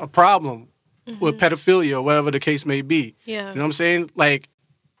a problem with pedophilia or whatever the case may be. Yeah. You know what I'm saying? Like,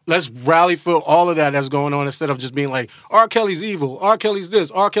 let's rally for all of that that's going on instead of just being like, R. Kelly's evil, R. Kelly's this,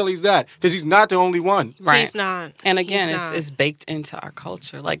 R. Kelly's that, because he's not the only one. Right. He's not. And again, He's not. it's baked into our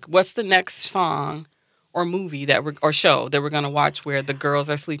culture. Like, what's the next song or movie or show that we're going to watch where the girls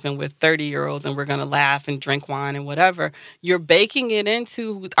are sleeping with 30-year-olds and we're going to laugh and drink wine and whatever? You're baking it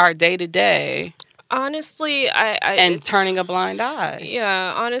into our day-to-day. Honestly, And turning a blind eye.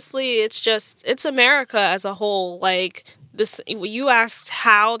 Yeah, honestly, it's America as a whole. Like, this, you asked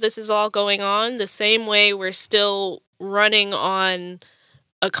how this is all going on, the same way we're still running on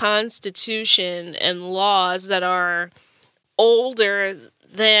a constitution and laws that are older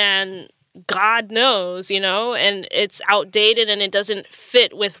than God knows, and it's outdated and it doesn't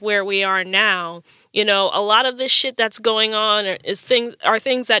fit with where we are now. A lot of this shit that's going on are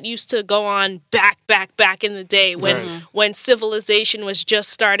things that used to go on back in the day when civilization was just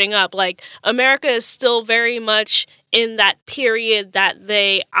starting up. Like, America is still very much in that period that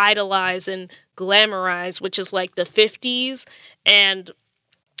they idolize and glamorize, which is like the 50s and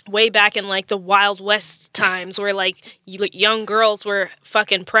way back in like the Wild West times where like young girls were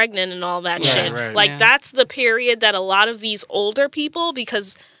fucking pregnant and all that shit. Right. Like, that's the period that a lot of these older people,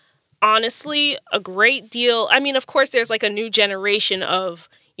 because honestly, a great deal, I mean, of course there's like a new generation of,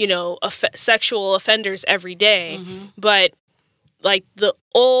 sexual offenders every day, but like the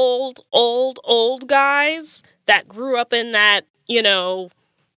old guys that grew up in that,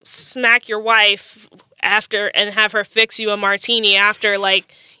 smack your wife after and have her fix you a martini after,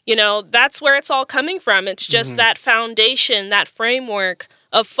 like, that's where it's all coming from. It's just that foundation, that framework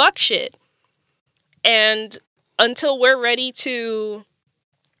of fuck shit. And until we're ready to,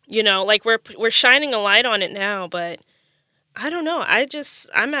 like, we're shining a light on it now, but I don't know.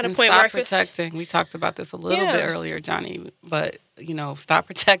 I'm at a point where I feel protecting. We talked about this a little bit earlier, Johnny, but, stop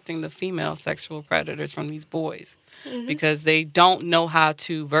protecting the female sexual predators from these boys. Because they don't know how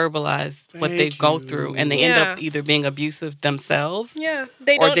to verbalize what they go through, and they end up either being abusive themselves,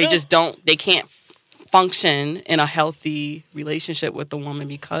 they can't function in a healthy relationship with the woman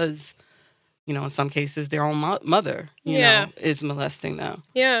because, in some cases their own mother, is molesting them.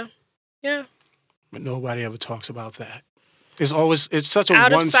 Yeah. But nobody ever talks about that. It's such a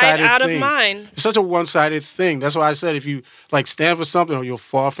out one-sided of sight, out thing. of mind. It's such a one-sided thing. That's why I said if you like stand for something or you'll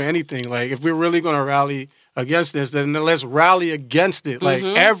fall for anything. Like, if we're really gonna rally against this, then let's rally against it. Like,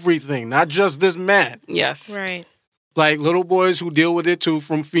 everything, not just this man. Yes. Right. Like, little boys who deal with it too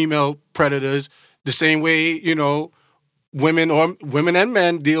from female predators, the same way, women and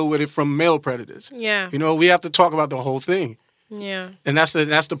men deal with it from male predators. Yeah. We have to talk about the whole thing. Yeah. And that's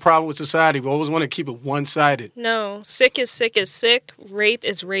the problem with society. We always want to keep it one-sided. No. Sick is sick is sick. Rape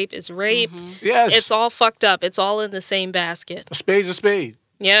is rape is rape. Yes. It's all fucked up. It's all in the same basket. A spade's a spade.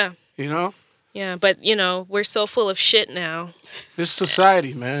 Yeah. Yeah, but, we're so full of shit now. This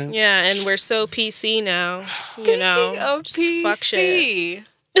society, man. Yeah, and we're so PC now. Speaking of PC, fuck shit.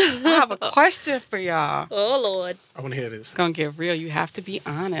 I have a question for y'all. Oh, Lord. I want to hear this. It's going to get real. You have to be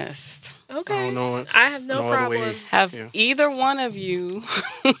honest. Okay. I don't know it. I have no problem. Have either one of you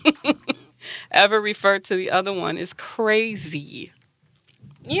ever referred to the other one as crazy?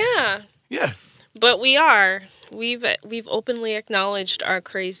 Yeah. Yeah. But we are. We've openly acknowledged our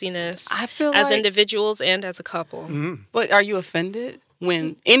craziness. I feel as like, individuals and as a couple. But are you offended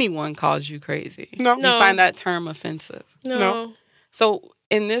when anyone calls you crazy? No. You find that term offensive? No. So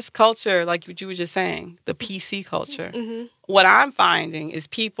in this culture, like what you were just saying, the PC culture, what I'm finding is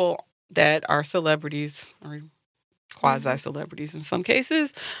people that are celebrities or quasi-celebrities in some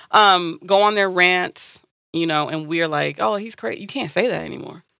cases, go on their rants, and we're like, oh, he's crazy. You can't say that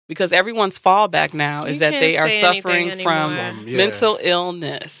anymore. Because everyone's fallback now is that they are suffering from mental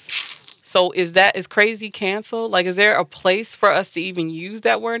illness. So is crazy canceled? Like, is there a place for us to even use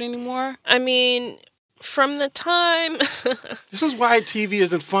that word anymore? I mean, from the time... This is why TV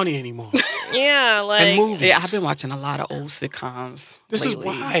isn't funny anymore. Yeah, like... And movies. Yeah, I've been watching a lot of old sitcoms This lately.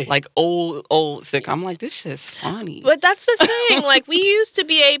 is why. Like, old sitcom. I'm like, this shit's funny. But that's the thing. Like, we used to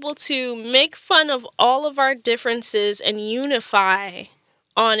be able to make fun of all of our differences and unify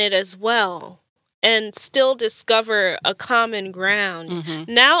on it as well and still discover a common ground.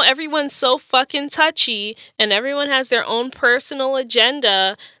 Now everyone's so fucking touchy and everyone has their own personal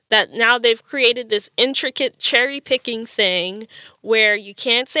agenda that now they've created this intricate cherry-picking thing where you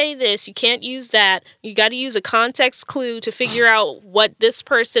can't say this, you can't use that, you got to use a context clue to figure out what this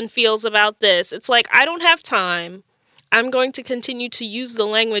person feels about this. It's like, I don't have time. I'm going to continue to use the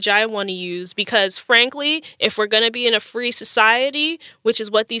language I want to use because, frankly, if we're going to be in a free society, which is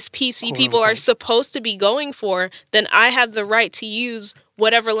what these PC people are supposed to be going for, then I have the right to use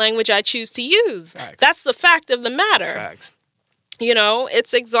whatever language I choose to use. Facts. That's the fact of the matter. Facts. You know,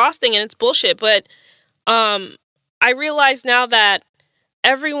 it's exhausting and it's bullshit. But I realize now that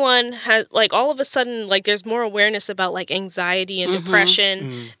everyone has, like, all of a sudden, like, there's more awareness about, like, anxiety and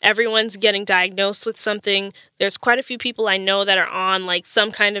depression. Everyone's getting diagnosed with something. There's quite a few people I know that are on, like,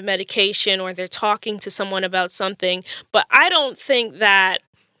 some kind of medication or they're talking to someone about something. But I don't think that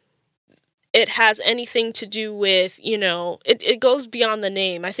it has anything to do with, you know, it goes beyond the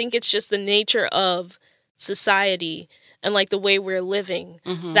name. I think it's just the nature of society and, like, the way we're living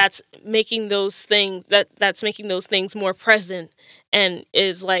that's making those things that's making those things more present and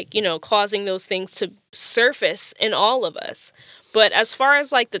is, like, you know, causing those things to surface in all of us. But as far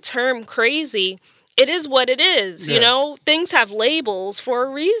as, like, the term crazy, it is what it is. You know, things have labels for a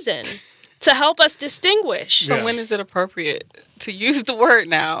reason to help us distinguish. So when is it appropriate to use the word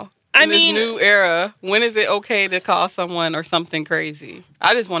now? I In mean, this new era, when is it okay to call someone or something crazy?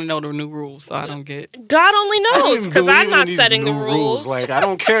 I just want to know the new rules, so I don't get. God only I don't knows even because believe I'm in not these setting the new rules. Like, I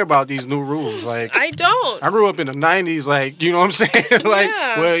don't care about these new rules. Like, I don't. I grew up in the 90s, like, you know what I'm saying? Like,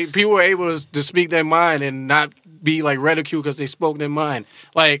 Yeah. where people were able to speak their mind and not be, like, ridiculed because they spoke their mind.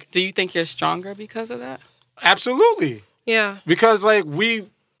 Like, Do you think you're stronger because of that? absolutely. Yeah. Because, like, we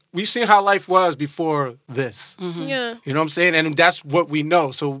seen how life was before this. Yeah. You know what I'm saying? And that's what we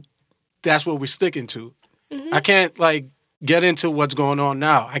know. So that's what we're sticking to. I can't, like, get into what's going on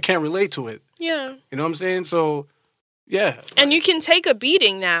now. I can't relate to it. Yeah. You know what I'm saying? So, yeah. And you can take a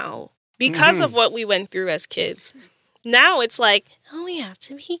beating now because of what we went through as kids. Now it's like, oh, we have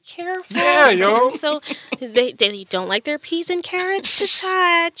to be careful. Yeah, yo. So they don't like their peas and carrots to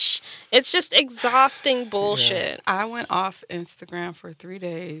touch. It's just exhausting bullshit. I went off Instagram for 3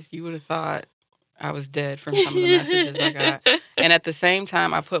 days. You would have thought I was dead from some of the messages I got. And at the same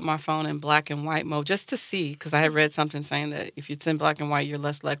time, I put my phone in black and white mode just to see, because I had read something saying that if it's in black and white, you're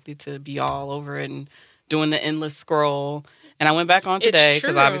less likely to be all over it and doing the endless scroll. And I went back on today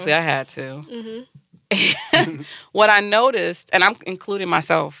because obviously I had to. What I noticed, and I'm including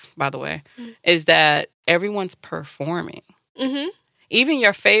myself, by the way, is that everyone's performing. Even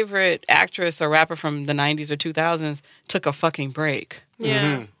your favorite actress or rapper from the 90s or 2000s took a fucking break.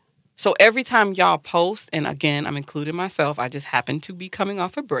 Yeah. So every time y'all post, and again, I'm including myself, I just happen to be coming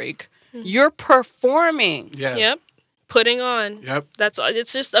off a break, you're performing. Yeah. Yep. Putting on. Yep. That's all.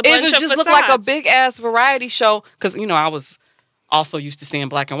 It's just a bunch It of just facades. looked like a big-ass variety show. Because, you know, I was also used to seeing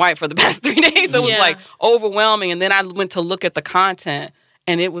black and white for the past 3 days. It was, like, overwhelming. And then I went to look at the content,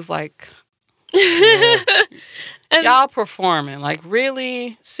 and it was like, And y'all performing. Like,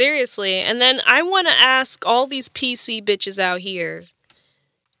 really? seriously. And then I want to ask all these PC bitches out here,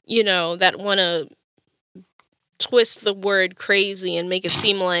 you know, that want to twist the word crazy and make it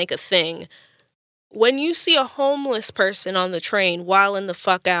seem like a thing. When you see a homeless person on the train wilding the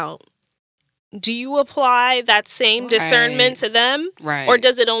fuck out, do you apply that same discernment to them? Right. Or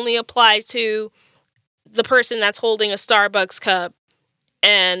does it only apply to the person that's holding a Starbucks cup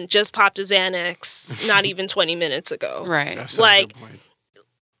and just popped a Xanax not even 20 minutes ago? Right. That's a Like- good point.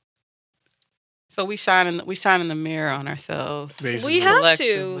 So we shine in the mirror on ourselves. Basically. We have to.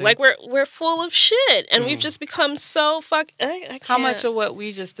 Collectively. Like, we're full of shit, and we've just become so I can't. How much of what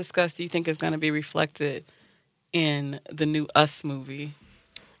we just discussed do you think is going to be reflected in the new Us movie?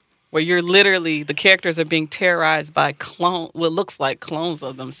 Where you're literally, the characters are being terrorized by what looks like clones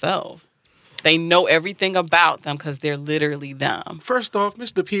of themselves. They know everything about them because they're literally them. First off,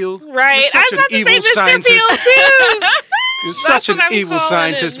 Mr. Peel. Right. You're I such was about an to say evil Mr. scientist. Peel, too. You're That's such an what I'm evil calling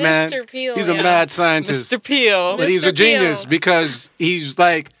scientist, it, man. Mr. Peel, He's a yeah. mad scientist. Mr. Peel. But he's a Mr. genius Peel. because he's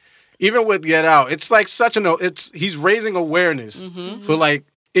like, even with Get Out, it's like he's raising awareness for like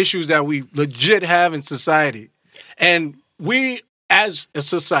issues that we legit have in society. And we as a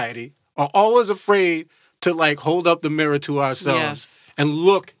society are always afraid to like hold up the mirror to ourselves Yes. and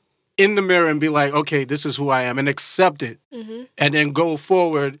look in the mirror and be like, okay, this is who I am, and accept it. And then go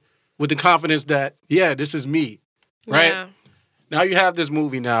forward with the confidence that, yeah, this is me. Right? Yeah. Now you have this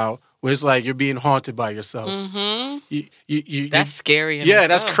movie now where it's like you're being haunted by yourself. That's scary. in Yeah,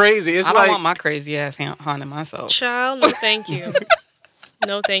 that's itself. crazy. It's I don't like want my crazy ass haunting myself. Child, no thank you.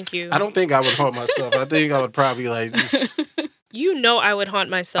 No thank you. I don't think I would haunt myself. I think I would probably like just You know I would haunt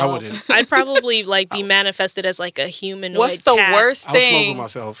myself. I wouldn't. I'd probably like be manifested as like a humanoid What's the cat. worst I'll smoke thing with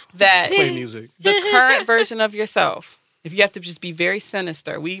myself. that Play music. the current version of yourself, if you have to just be very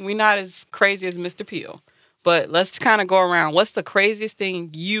sinister, we're not as crazy as Mr. Peel, but let's kind of go around. What's the craziest thing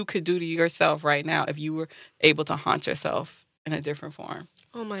you could do to yourself right now if you were able to haunt yourself in a different form?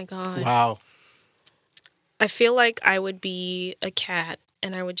 Oh my God. Wow. I feel like I would be a cat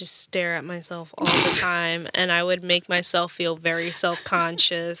and I would just stare at myself all the time and I would make myself feel very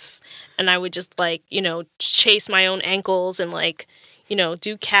self-conscious and I would just like, chase my own ankles and like,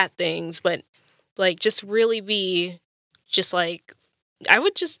 do cat things, but like just really be just like, I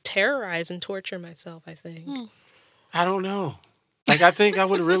would just terrorize and torture myself, I think. I don't know. Like, I think I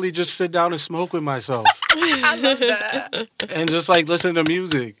would really just sit down and smoke with myself. I love that. And just like listen to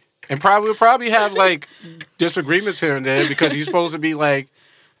music. And probably have like disagreements here and there because he's supposed to be like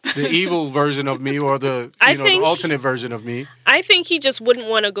the evil version of me or the the alternate version of me. I think he just wouldn't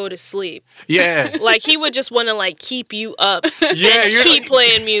want to go to sleep. Yeah. Like he would just want to like keep you up Yeah, and keep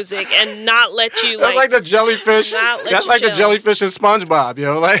playing music and not let you That's like the jellyfish. not let That's you like the chill. jellyfish in SpongeBob,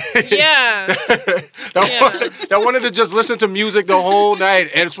 Like Yeah. that wanted to just listen to music the whole night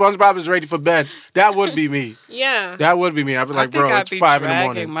and SpongeBob is ready for bed. That would be me. Yeah. That would be me. I'd be like, bro, it's 5 in the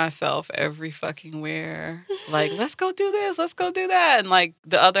morning. Myself every fucking where. Like, let's go do this. Let's go do that. And like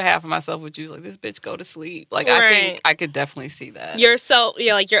the other half of myself would like, this bitch go to sleep. Like, I think I could definitely see that. Yourself,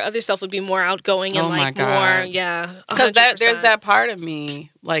 like your other self would be more outgoing and like more, Because there's that part of me.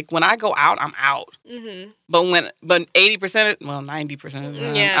 Like when I go out, I'm out. Mm-hmm. But 80%, 90% of the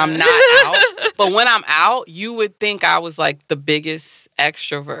time, I'm not out. But when I'm out, you would think I was like the biggest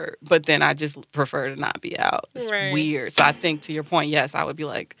extrovert. But then I just prefer to not be out. It's weird. So I think to your point, yes, I would be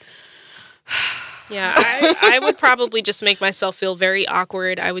like. Yeah, I would probably just make myself feel very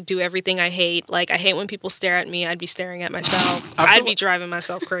awkward. I would do everything I hate. Like, I hate when people stare at me. I'd be staring at myself. I'd be driving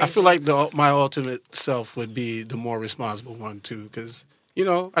myself crazy. I feel like my ultimate self would be the more responsible one, too. Because,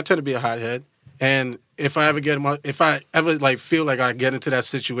 I tend to be a hothead. And if I ever like feel like I get into that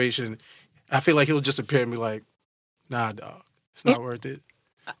situation, I feel like he'll just appear and be like, nah, dog, it's not worth it.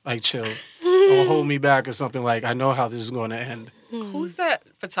 Like, chill. Or hold me back or something like, I know how this is going to end. Who's that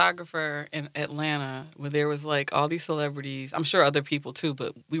photographer in Atlanta where there was like all these celebrities? I'm sure other people too,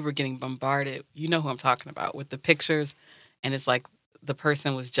 but we were getting bombarded. You know who I'm talking about with the pictures, and it's like the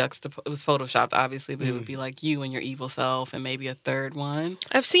person was juxtaposed. It was photoshopped, obviously, but it would be like you and your evil self, and maybe a third one.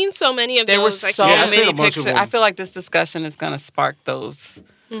 I've seen so many of those. There were so many pictures. I feel like this discussion is going to spark those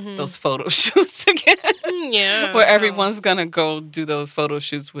photo shoots again. Yeah, where everyone's gonna go do those photo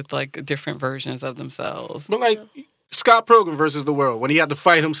shoots with like different versions of themselves. But like Scott Pilgrim versus the World, when he had to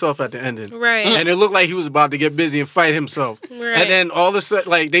fight himself at the ending, right? And it looked like he was about to get busy and fight himself, right? And then all of a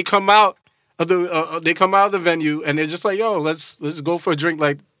sudden, like they come out of the venue and they're just like, "Yo, let's go for a drink."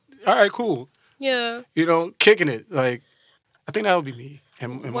 Like, all right, cool. Yeah. Kicking it. Like, I think that would be me.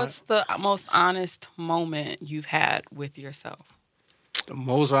 What's the most honest moment you've had with yourself? The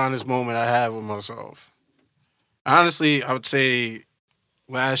most honest moment I had with myself. Honestly, I would say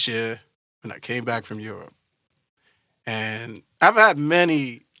last year when I came back from Europe. And I've had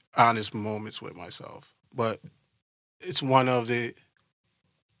many honest moments with myself, but it's one of the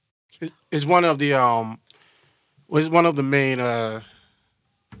main it's one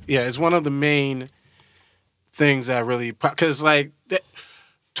of the main things that really, because like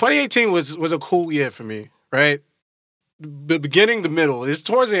 2018 was a cool year for me, right? The beginning, the middle. It's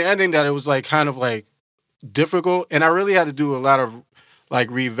towards the ending that it was like kind of like difficult, and I really had to do a lot of like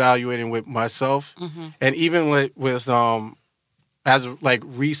reevaluating with myself, and even with as like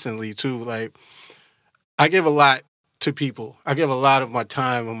recently too. Like I give a lot to people. I give a lot of my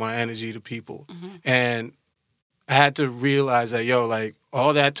time and my energy to people, and I had to realize that like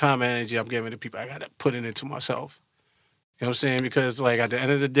all that time and energy I'm giving to people, I got to put it into myself. You know what I'm saying? Because like at the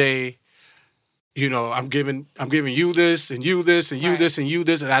end of the day, I'm giving you this and you this and you this and you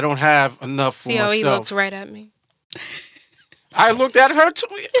this, and I don't have enough for myself. See how he looked right at me? I looked at her too.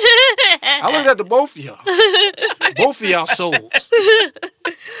 I looked at the both of y'all. Both of y'all souls.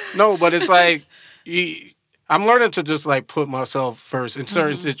 No, but it's like I'm learning to just like put myself first in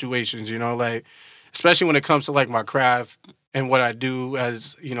certain situations, like especially when it comes to like my craft and what I do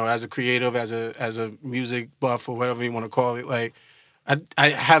as a creative, as a music buff or whatever you want to call it. Like I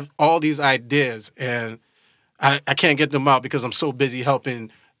have all these ideas and I can't get them out because I'm so busy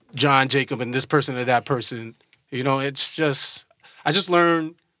helping John, Jacob, and this person or that person. It's just I just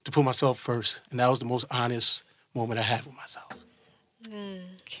learned to put myself first, and that was the most honest moment I had with myself.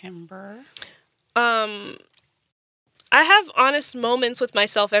 Kimber? I have honest moments with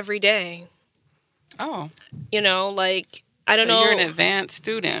myself every day. Oh. Like I don't know. You're an advanced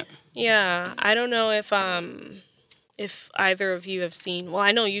student. Yeah, I don't know if either of you have seen. Well,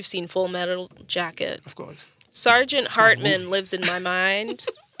 I know you've seen Full Metal Jacket. Of course. Sergeant Hartman lives in my mind,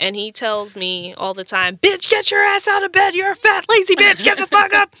 and he tells me all the time, "Bitch, get your ass out of bed. You're a fat, lazy bitch. Get the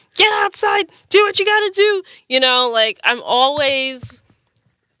fuck up. Get outside. Do what you gotta do." You know, like, I'm always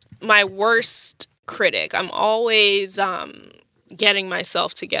my worst critic. I'm always getting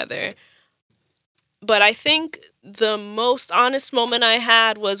myself together. But I think the most honest moment I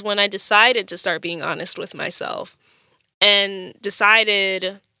had was when I decided to start being honest with myself and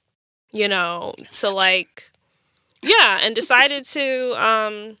decided, you know, to like, yeah, and decided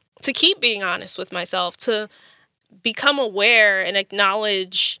to keep being honest with myself, to become aware and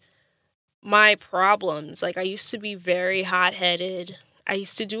acknowledge my problems. Like, I used to be very hot-headed. I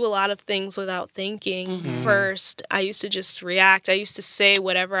used to do a lot of things without thinking first. I used to just react. I used to say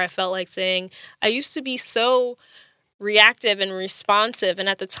whatever I felt like saying. I used to be so reactive and responsive. And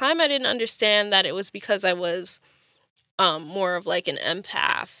at the time, I didn't understand that it was because I was more of like an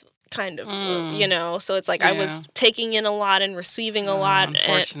empath kind of, you know? So it's like I was taking in a lot and receiving a lot.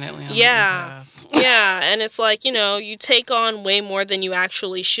 Unfortunately. Yeah. And it's like, you know, you take on way more than you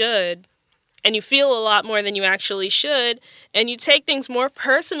actually should. And you feel a lot more than you actually should, and you take things more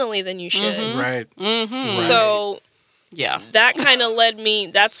personally than you should. Right. Mm-hmm. So, yeah, that kind of led me.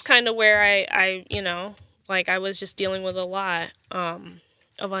 That's kind of where I, you know, like I was just dealing with a lot of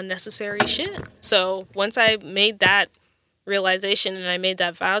unnecessary shit. So once I made that realization and I made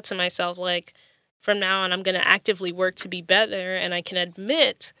that vow to myself, like, from now on, I'm going to actively work to be better, and I can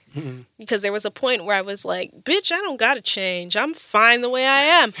admit. Because there was a point where I was like, bitch, I don't got to change. I'm fine the way I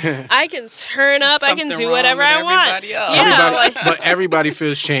am. I can turn up. I can do whatever I want. Yeah, but everybody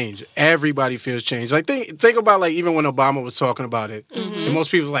feels change. Everybody feels change. Like, think about, like, even when Obama was talking about it. And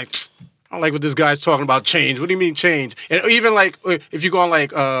most people were like, I don't like what this guy's talking about, change. What do you mean change? And even, like, if you go on,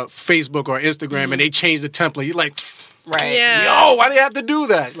 like, Facebook or Instagram and they change the template, you're like... Right. Yeah. Yo, why do you have to do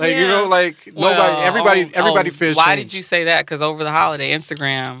that? Like, you know, like, everybody feels Why change. did you say that? Because over the holiday,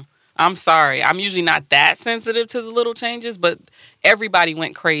 Instagram, I'm sorry. I'm usually not that sensitive to the little changes, but everybody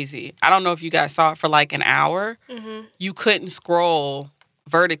went crazy. I don't know if you guys saw it for like an hour. You couldn't scroll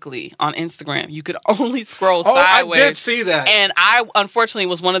vertically on Instagram. You could only scroll sideways. I did see that. And I, unfortunately,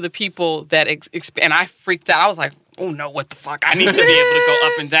 was one of the people that, and I freaked out. I was like, oh no, what the fuck? I need to be able to go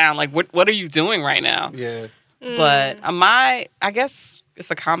up and down. Like, what are you doing right now? Yeah. But I guess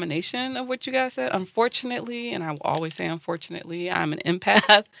it's a combination of what you guys said. Unfortunately, and I will always say unfortunately, I'm an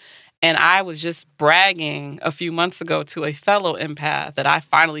empath. And I was just bragging a few months ago to a fellow empath that I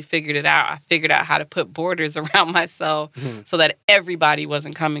finally figured it out. I figured out how to put borders around myself so that everybody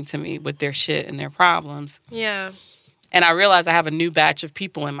wasn't coming to me with their shit and their problems. Yeah. And I realized I have a new batch of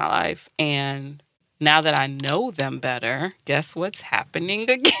people in my life. And now that I know them better, guess what's happening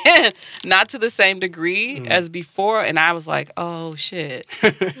again? Not to the same degree as before. And I was like, oh, shit.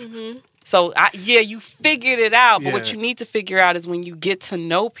 So, you figured it out. But what you need to figure out is when you get to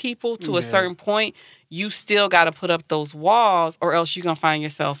know people to a certain point, you still got to put up those walls or else you're going to find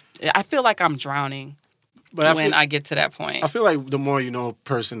yourself. I feel like I'm drowning I get to that point. I feel like the more you know a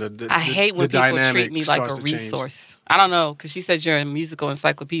person, I hate when people treat me like a resource. I don't know, because she said you're a musical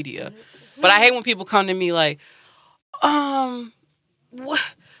encyclopedia. But I hate when people come to me like, what's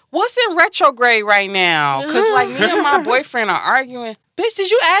in retrograde right now? Because, like, me and my boyfriend are arguing. Bitch,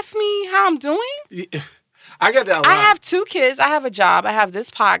 did you ask me how I'm doing? I get that a lot. I have 2 kids. I have a job. I have this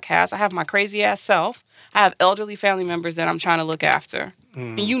podcast. I have my crazy-ass self. I have elderly family members that I'm trying to look after.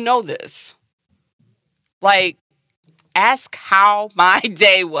 And you know this. Like, ask how my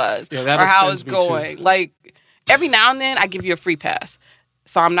day was or how it's going. Too. Like, every now and then, I give you a free pass.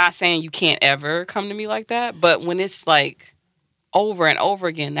 So I'm not saying you can't ever come to me like that. But when it's, like, over and over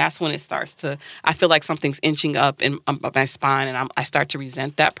again, that's when it starts to, I feel like something's inching up in my spine, and I start to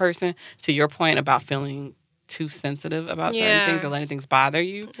resent that person. To your point about feeling too sensitive about certain things or letting things bother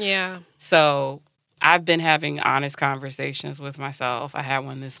you. Yeah. So I've been having honest conversations with myself. I had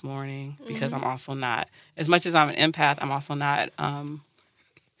one this morning because I'm also not, as much as I'm an empath, I'm also not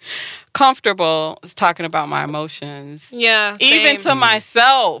comfortable talking about my emotions. Yeah. Even to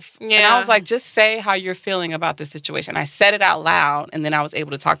myself. Yeah. And I was like, just say how you're feeling about the situation. I said it out loud, and then I was able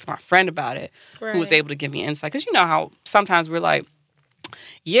to talk to my friend about it, who was able to give me insight. Because you know how sometimes we're like,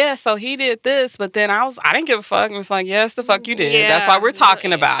 yeah, so he did this, but then I didn't give a fuck. And it's like, yes, the fuck you did. Yeah. That's why we're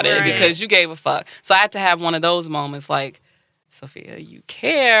talking about it, because you gave a fuck. So I had to have one of those moments like, Sophia, you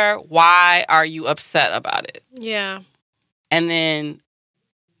care. Why are you upset about it? Yeah. And then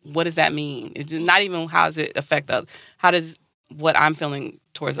what does that mean? It's not even how does it affect others. what I'm feeling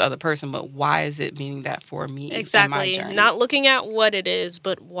towards the other person, but why is it meaning that for me? Exactly. In my journey? Not looking at what it is,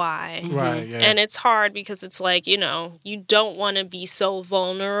 but why. Right, yeah. And it's hard because it's like, you don't want to be so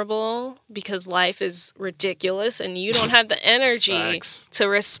vulnerable because life is ridiculous and you don't have the energy Facts. to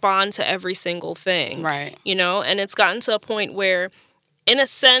respond to every single thing. Right. And it's gotten to a point where, in a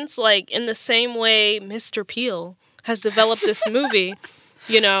sense, like in the same way Mr. Peel has developed this movie,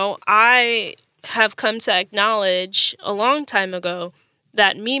 I have come to acknowledge a long time ago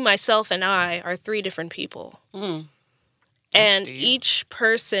that me, myself, and I are 3 different people. And deep. each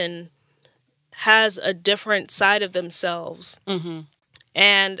person has a different side of themselves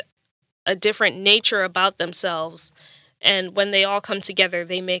and a different nature about themselves. And when they all come together,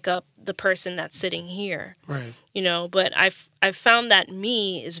 they make up the person that's sitting here. Right. But I've found that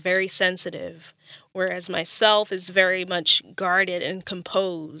me is very sensitive, whereas myself is very much guarded and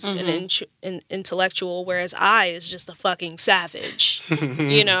composed and intellectual, whereas I is just a fucking savage.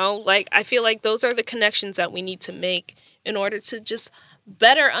 Like I feel like those are the connections that we need to make in order to just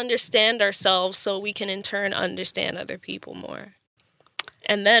better understand ourselves so we can in turn understand other people more.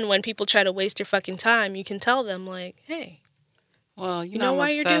 And then when people try to waste your fucking time, you can tell them like, hey, well, you know I'm why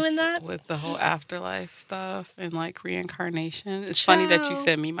you're obsessed doing that? with the whole afterlife stuff and like reincarnation. It's funny that you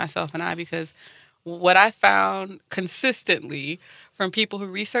said me, myself, and I, because what I found consistently from people who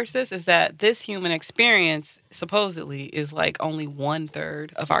research this is that this human experience supposedly is like only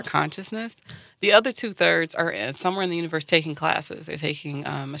 1/3 of our consciousness. The other 2/3 are somewhere in the universe taking classes. They're taking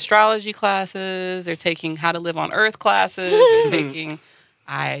astrology classes. They're taking how to live on Earth classes. They're taking,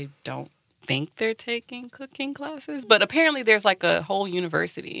 I don't think they're taking cooking classes, but apparently there's like a whole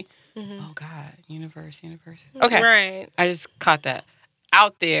university. Oh God, university. Okay, right. I just caught that.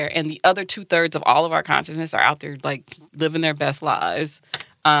 Out there, and the other 2/3 of all of our consciousness are out there like living their best lives,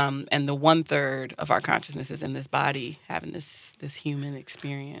 and the 1/3 of our consciousness is in this body having this human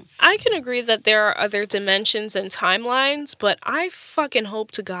experience. I can agree that there are other dimensions and timelines, but I fucking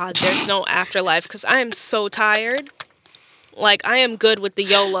hope to God there's no afterlife because I am so tired. Like, I am good with the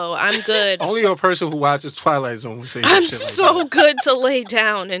YOLO. I'm good. Only a person who watches Twilight Zone would say I'm shit like so that. good to lay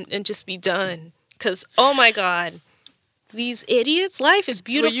down and just be done. Because, oh my God, these idiots, life is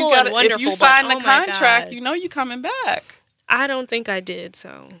beautiful and wonderful. If you sign but, the contract, God, you coming back. I don't think I did,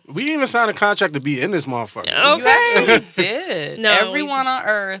 so. We didn't even sign a contract to be in this motherfucker. Okay. You actually did. No, Everyone on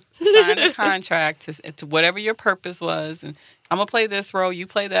Earth signed a contract to whatever your purpose was. And I'm going to play this role, you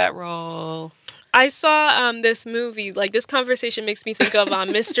play that role. I saw this movie. Like, this conversation makes me think of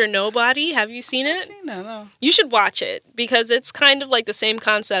Mr. Nobody. Have you seen it? No. You should watch it because it's kind of like the same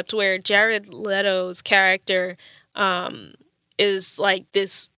concept where Jared Leto's character is like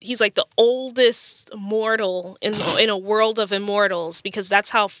this. He's like the oldest mortal in a world of immortals because that's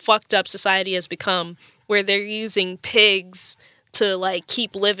how fucked up society has become, where they're using pigs to like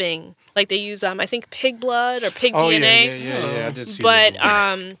keep living. Like they use I think pig blood or pig DNA. Yeah. I did see But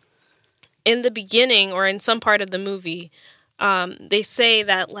that. in the beginning or in some part of the movie, they say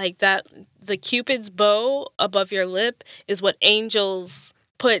that like that the Cupid's bow above your lip is what angels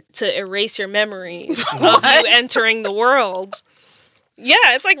put to erase your memories of you entering the world. Yeah,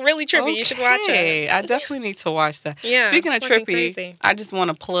 it's like really trippy. Okay. You should watch it. I definitely need to watch that. Yeah, Speaking of it's fucking trippy, crazy. I just want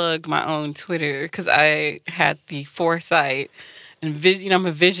to plug my own Twitter because I had the foresight and vision. I'm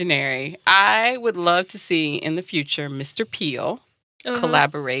a visionary. I would love to see in the future Mr. Peel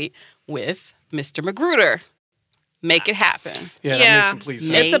collaborate with Mr. Magruder. Make it happen. Yeah, Yeah. that makes complete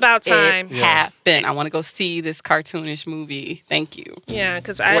sense. It's about time. It happen. I want to go see this cartoonish movie. Thank you. Yeah,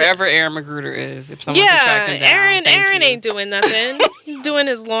 because Wherever Aaron Magruder is, if someone can track him down. Aaron ain't doing nothing. He's doing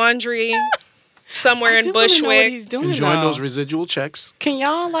his laundry somewhere in I do wanna know what Bushwick. he's doing, Enjoying though. those residual checks. Can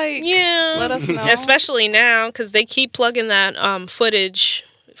y'all let us know? Especially now because they keep plugging that footage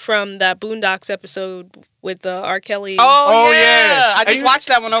from that Boondocks episode with R. Kelly. Oh, yeah. I just And watched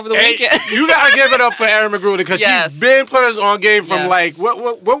that one over the Hey, weekend. you gotta give it up for Aaron Magruder because Yes. she's been put us on game from Yes. like what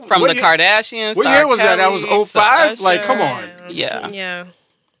From what the year- Kardashians. What to year R. was that? That was Kelly, to 05? Like, Usher. come on. Yeah. Yeah.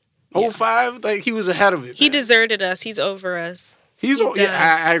 05? Like he was ahead of it. He man. deserted us. He's over us. He's done.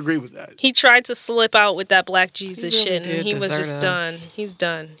 I agree with that. He tried to slip out with that Black Jesus He really shit, and did he was desert just us.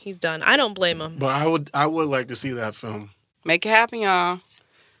 done. He's done. I don't blame him. But I would like to see that film. Make it happen, y'all.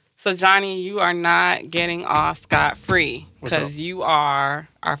 So, Johnny, you are not getting off scot-free What's up? because you are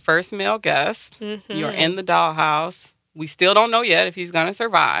our first male guest. Mm-hmm. You're in the dollhouse. We still don't know yet if he's going to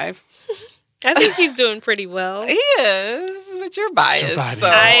survive. I think he's doing pretty well. He is, but you're biased. Surviving. So.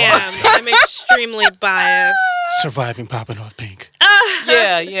 I am. I'm extremely biased. Surviving popping off pink. Ah!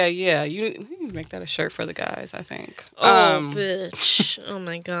 Yeah. You need to make that a shirt for the guys, I think. Bitch. Oh,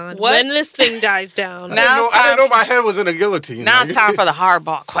 my God. What? When this thing dies down. I didn't know my head was in a guillotine. Now it's time for the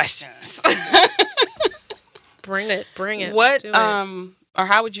hardball questions. Bring it. What, Do it. or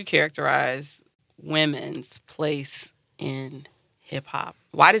how would you characterize women's place in hip hop?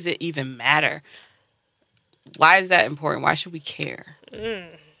 Why does it even matter? Why is that important? Why should we care?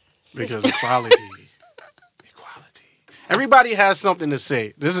 Because equality. Everybody has something to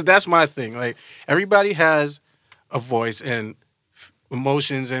say. That's my thing. Like, everybody has a voice and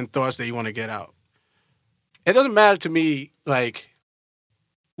emotions and thoughts that you want to get out. It doesn't matter to me, like,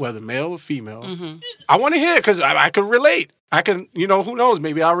 whether male or female. Mm-hmm. I want to hear it because I could relate. I can, who knows?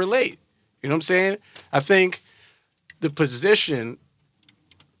 Maybe I'll relate. You know what I'm saying? I think the position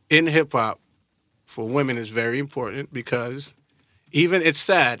in hip hop for women is very important because it's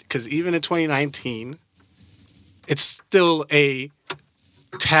sad because even in 2019, it's still a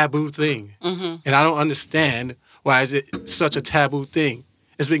taboo thing. Mm-hmm. And I don't understand why is it such a taboo thing.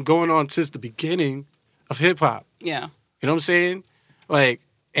 It's been going on since the beginning of hip hop. Yeah. You know what I'm saying? Like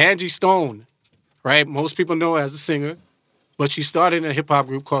Angie Stone, right? Most people know her as a singer, but she started in a hip hop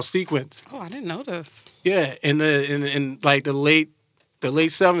group called Sequence. Oh, I didn't know this. Yeah, in like the late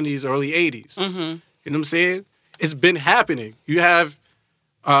 70s, early 80s. Mm-hmm. You know what I'm saying? It's been happening. You have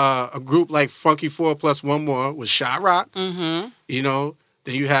a group like Funky 4 plus One More with Shot Rock. Mm-hmm.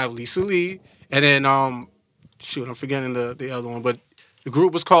 Then you have Lisa Lee, and then I'm forgetting the other one, but the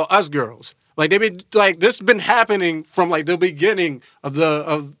group was called Us Girls. Like this has been happening from like the beginning of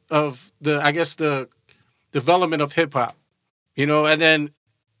the I guess the development of hip hop. And then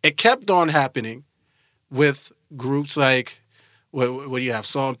it kept on happening with groups like what do you have?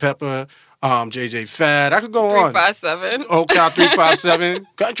 Salt and Pepper, JJ Fad. I could go on. 357. Oak 357.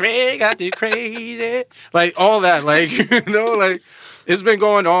 Country got the crazy. Like all that. Like, like it's been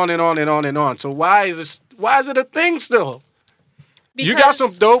going on and on and on and on. So why is it a thing still? You got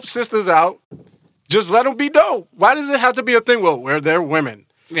some dope sisters out. Just let them be dope. Why does it have to be a thing? Well, they're women.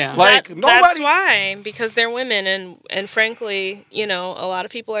 Yeah. Like That's nobody. why, because they're women, and frankly, a lot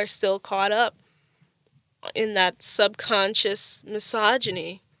of people are still caught up in that subconscious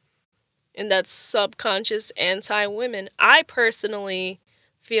misogyny, in that subconscious anti-women. I personally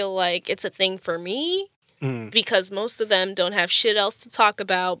feel like it's a thing for me because most of them don't have shit else to talk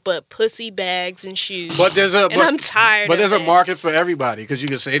about but pussy, bags, and shoes. But I'm tired. But there's of a it. market for everybody because you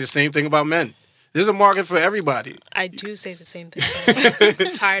can say the same thing about men. There's a market for everybody. I do say the same thing.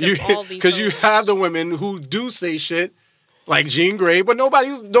 I'm tired of all these. Because you have the women who do say shit like Jean Grey, but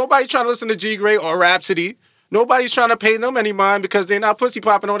nobody's trying to listen to Jean Grey or Rhapsody. Nobody's trying to pay them any mind because they're not pussy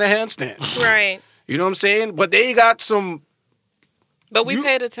popping on the handstand. Right. You know what I'm saying? But they got some. But we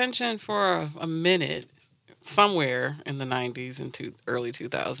paid attention for a minute somewhere in the 90s and early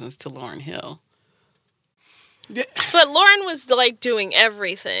 2000s to Lauryn Hill. Yeah. But Lauren was like doing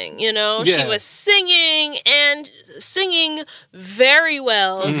everything, She Yeah. was singing very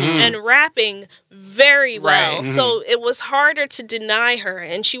well and rapping very well. Right. So it was harder to deny her,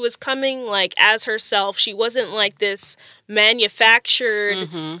 and she was coming like as herself. She wasn't like this manufactured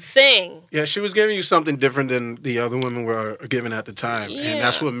thing. Yeah, she was giving you something different than the other women were giving at the time, and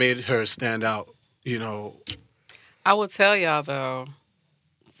that's what made her stand out. I will tell y'all though,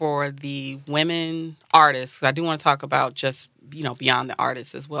 for the women artists, I do want to talk about just, beyond the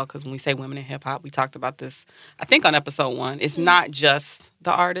artists as well, because when we say women in hip hop, we talked about this, I think on episode 1. It's not just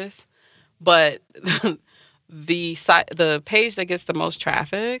the artists, but the page that gets the most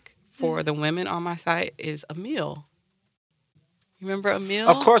traffic for the women on my site is Emile. You remember Emile?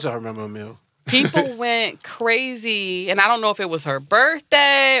 Of course I remember Emile. People went crazy, and I don't know if it was her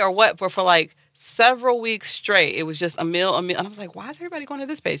birthday or what, but for like several weeks straight, it was just Emile. And I was like, why is everybody going to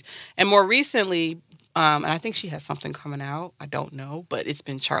this page? And more recently, and I think she has something coming out. I don't know, but it's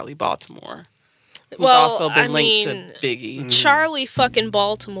been Charlie Baltimore. Who's also been linked to Biggie. Charlie fucking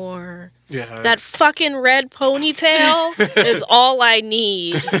Baltimore. Yeah. That fucking red ponytail is all I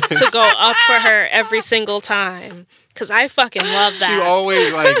need to go up for her every single time. Because I fucking love that. She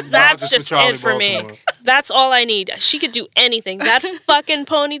always like That's vouches just for Charlie it for Baltimore. me. That's all I need. She could do anything. That fucking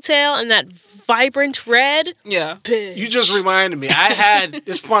ponytail and that vibrant red. Yeah. Bitch. You just reminded me.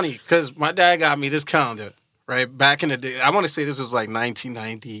 It's funny because my dad got me this calendar, right? Back in the day. I want to say this was like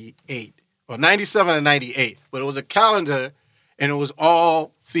 1998 or 97 or 98. But it was a calendar and it was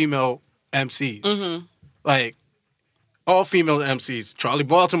all female MCs. Mm-hmm. Like, all female MCs. Charlie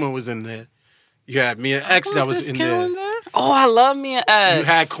Baltimore was in there. You had Mia X that was in there. Oh, I love Mia X. You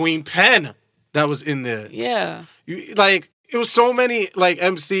had Queen Pen that was in there. Yeah. It was so many like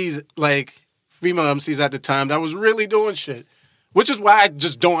MCs, like female MCs at the time that was really doing shit. which is why I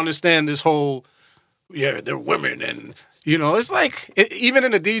just don't understand this whole, they're women. And, it's like, even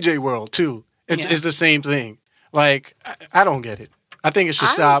in the DJ world, too, it's the same thing. Like, I don't get it. I think it should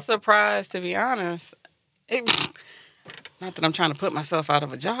stop. I was surprised, to be honest. Not that I'm trying to put myself out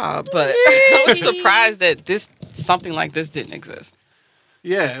of a job, but I was surprised that something like this didn't exist.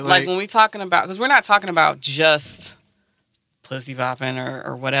 Yeah. Like when we're talking about, because we're not talking about just pussy popping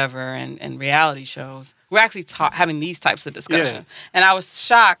or whatever and reality shows. We're actually having these types of discussions. Yeah. And I was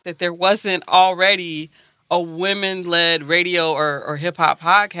shocked that there wasn't already a women-led radio or hip-hop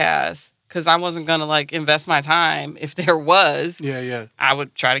podcast, because I wasn't going to like invest my time. If there was, I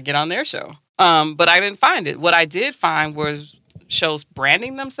would try to get on their show. But I didn't find it. What I did find was shows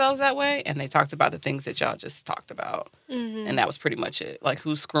branding themselves that way, and they talked about the things that y'all just talked about. Mm-hmm. And that was pretty much it. Like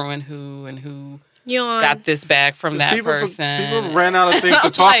who's screwing who and who got this bag from that person. People ran out of things to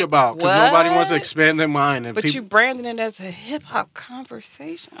talk about because nobody wants to expand their mind. But you branded it as a hip-hop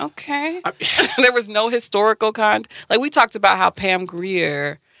conversation. Okay. There was no historical content. Like we talked about how Pam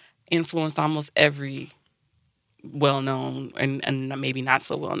Grier influenced almost every well-known and maybe not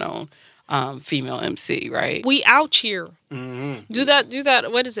so well-known female MC, right? We out here. Mm-hmm. Do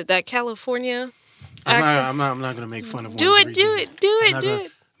that. What is it? That California accent? I'm not going to make fun of do one's it. region. Do it.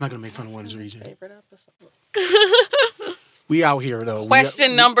 I'm not going to make fun of one's region. We out here, though.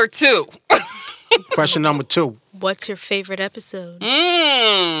 Question number 2. Question number 2. What's your favorite episode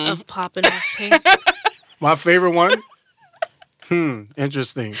of Poppin' Off Pink? My favorite one?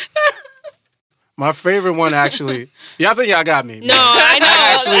 Interesting. My favorite one, actually. I think y'all got me. No, I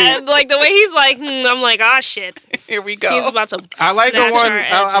know. Like the way he's like, I'm like, shit. Here we go. He's about to. I like the one.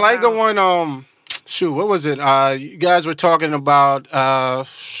 I like the one. Shoot, what was it? You guys were talking about.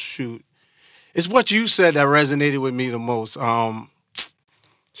 Shoot, it's what you said that resonated with me the most.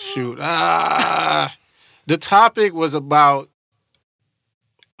 Shoot. The topic was about.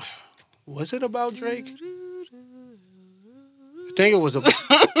 Was it about Drake? I think it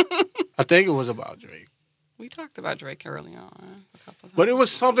was about Drake. We talked about Drake early on a couple times. But it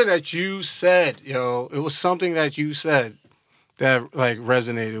was something that you said, yo. It was something that you said that like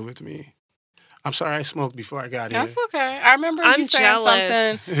resonated with me. I'm sorry I smoked before I got here. That's okay. I remember you saying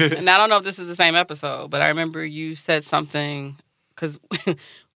something, and I don't know if this is the same episode, but I remember you said something because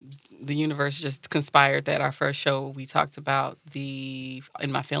the universe just conspired that our first show we talked about the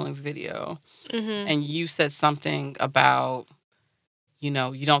In My Feelings video, and you said something about, you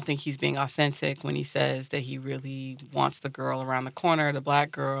don't think he's being authentic when he says that he really wants the girl around the corner, the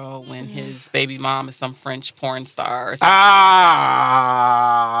black girl, when his baby mom is some French porn star or something.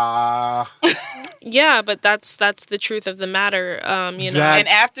 Yeah, but that's the truth of the matter, And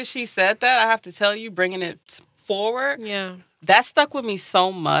after she said that, I have to tell you, bringing it forward, that stuck with me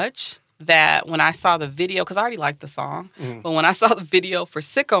so much that when I saw the video, because I already liked the song, but when I saw the video for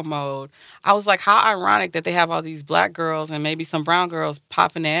Sicko Mode, I was like, how ironic that they have all these black girls and maybe some brown girls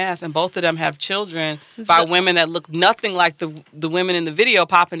popping their ass, and both of them have children by women that look nothing like the women in the video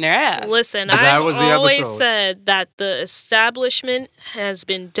popping their ass. Listen, I've always said that the establishment has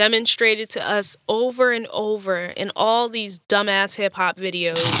been demonstrated to us over and over in all these dumbass hip-hop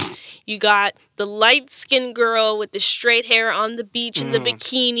videos. You got the light-skinned girl with the straight hair on the beach in the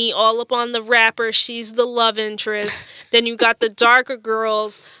bikini, all up on the rapper. She's the love interest. Then you got the darker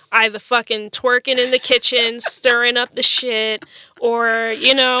girls either fucking twerking in the kitchen, stirring up the shit, or,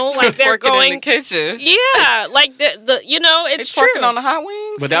 like they're going in the kitchen. Yeah, like it's true. Twerking on the hot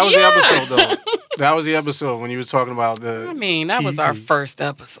wings. But that was the episode, though. That was the episode when you were talking about the. I mean, that was our first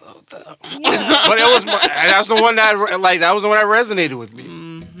episode, though. Yeah. But it was. That's the one that that was the one that resonated with me.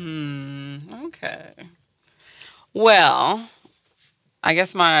 Okay. Well, I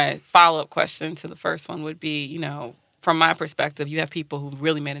guess my follow-up question to the first one would be, from my perspective, you have people who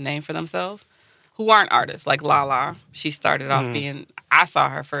really made a name for themselves who aren't artists, like Lala. She started off I saw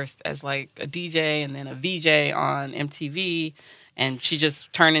her first as like a DJ and then a VJ on MTV, and she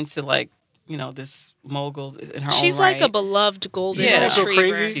just turned into like, this mogul in her own right. She's like a beloved golden retriever.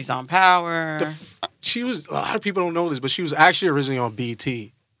 Crazy? She's on Power. She was, a lot of people don't know this, but she was actually originally on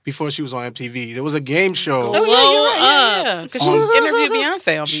BT. Before she was on MTV, there was a game show. Oh yeah, you're right. Yeah, because she interviewed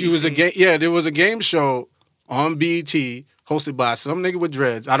Beyonce on BET. She was there was a game show on BET hosted by some nigga with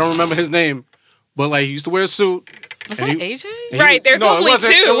dreads. I don't remember his name, but like he used to wear a suit. Was that AJ? Right, there's only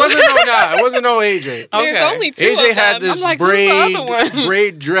two. It wasn't no AJ. Okay. There's only two. AJ had this like,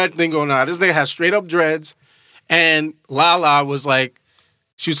 braid dread thing going on. This nigga had straight up dreads, and Lala was like.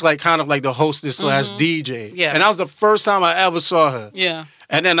 She was like kind of like the hostess / DJ. Yeah. And that was the first time I ever saw her. Yeah.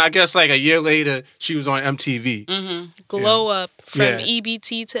 And then I guess like a year later, she was on MTV. Mm-hmm. Glow up from Yeah.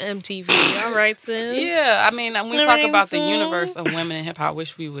 EBT to MTV. All right, sis. Yeah, I mean, when we All talk right, about the so- universe of women in hip hop, I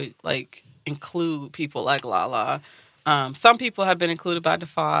wish we would like include people like Lala. Some people have been included by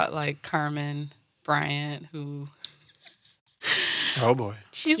default, like Carmen Bryant, who Oh boy.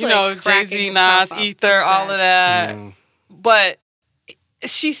 She's you like know, cracking Jay-Z, herself Nas, up. Ether, all of that. Mm. But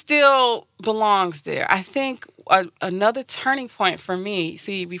she still belongs there. I think another turning point for me,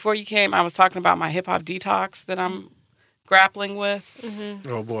 see, before you came, I was talking about my hip hop detox that I'm grappling with.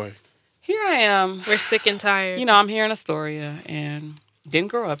 Oh boy. Here I am. We're sick and tired. You know, I'm here in Astoria and didn't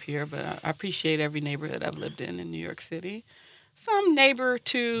grow up here, but I appreciate every neighborhood I've lived in New York City. So I'm neighbor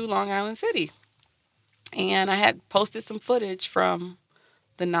to Long Island City. And I had posted some footage from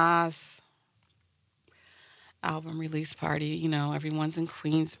the Nas album release party. You know, everyone's in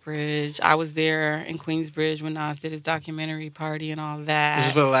Queensbridge. I was there in Queensbridge when Nas did his documentary party and all that. This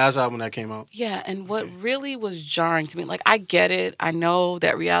is for the last album that came out. Yeah, and what really was jarring to me, like, I get it. I know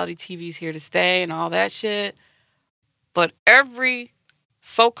that reality TV's here to stay and all that shit. But every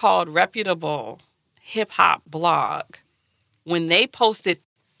so-called reputable hip-hop blog, when they posted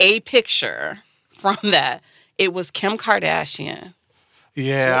a picture from that, it was Kim Kardashian.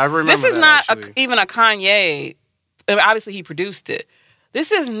 Yeah, I remember. This is that, not actually. even a Kanye. I mean, obviously, he produced it.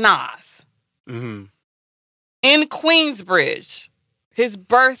 This is Nas Mhm. in Queensbridge, his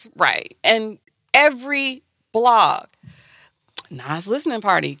birthright, and every blog. Nas listening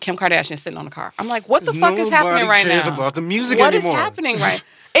party. Kim Kardashian sitting on the car. I'm like, what the fuck is happening right cares now? about the music What is anymore. happening right?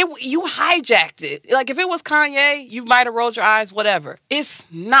 You hijacked it. Like if it was Kanye, you might have rolled your eyes. Whatever. It's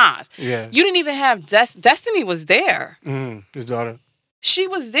Nas. Yeah. You didn't even have Destiny was there. His daughter. She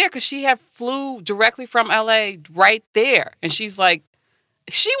was there because she had flew directly from LA right there, and she's like,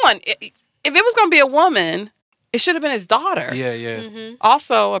 she won. If it was gonna be a woman, it should have been his daughter. Yeah, yeah. Mm-hmm.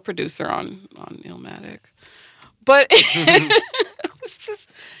 Also a producer on Illmatic. But it's just,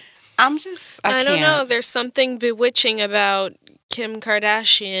 I don't know. can't. There's something bewitching about Kim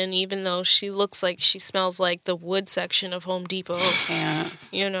Kardashian, even though she looks like she smells like the wood section of Home Depot. Can't.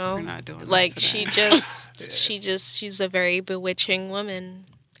 You know, We're not doing that like today. she's a very bewitching woman,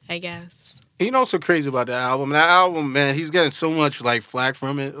 I guess. You know what's so crazy about that album? That album, man, he's getting so much like flack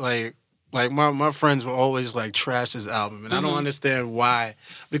from it. Like my friends will always like trash this album, and I don't understand why.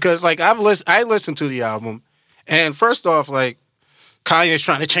 Because like I listened to the album, and first off, like Kanye's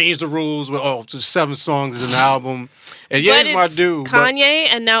trying to change the rules with just 7 songs in an album, and yeah, But he's my it's dude. Kanye,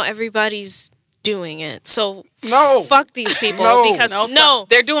 and now everybody's doing it. So No. fuck these people No. because No, no,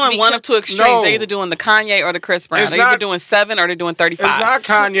 they're doing one of two extremes. No. They're either doing the Kanye or the Chris Brown. It's They're either not- doing 7 or they're doing 35. It's not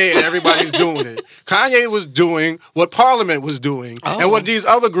Kanye and everybody's doing it. Kanye was doing what Parliament was doing and what these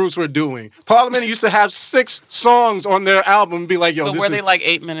other groups were doing. Parliament used to have 6 songs on their album and be like, yo, But this were is... they like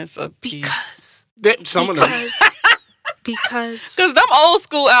 8 minutes a piece? some of them. Because Because them old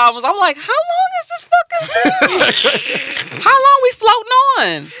school albums, I'm like, how long is this fucking thing? How long we floating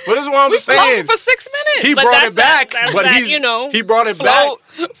on? But this is what I'm We saying. floating for 6 minutes. He But brought that's it back, that- that's but that, you know, he brought it back.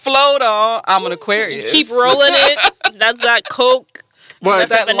 float on. I'm an Aquarius. keep rolling it. That's that Coke. But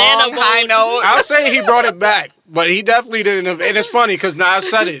that banana long high boat. note. I'll say he brought it back, but he definitely didn't. And it's funny because Nas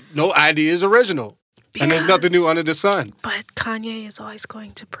said it. No idea is original, and there's nothing new under the sun. But Kanye is always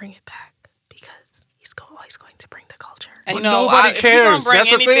going to bring it back because he's always going to bring the culture. And But nobody if you're gonna cares. bring That's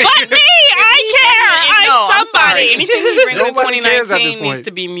the anything- thing. But me, I care. I'm somebody. sorry. Anything he brings in Nobody cares at this 2019 needs point.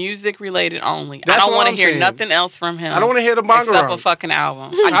 to be music related only. That's I don't what want I'm to hear saying. nothing else from him. I don't want to hear the except a Bangarang. fucking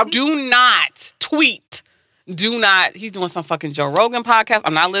album. I do not tweet. Do not. He's doing some fucking Joe Rogan podcast.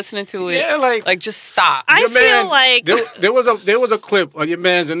 I'm not listening to it. Yeah, like just stop. I your feel man- like there was a clip of your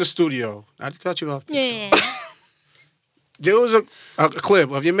man's in the studio. Not to cut you off. yeah. There was a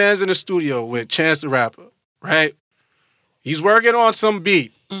clip of your man's in the studio with Chance the Rapper, right? He's working on some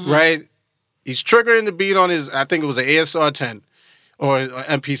beat, right? He's triggering the beat on his, I think it was an ASR 10 or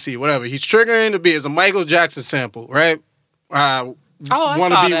MPC, whatever. He's triggering the beat. It's a Michael Jackson sample, right? I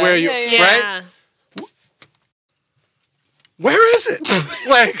Wanna saw be that. where you, Yeah. right? Where is it?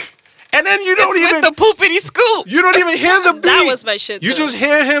 like, and then you don't It's even with the poopity scoop. you don't even hear the beat. That was my shit. You too. just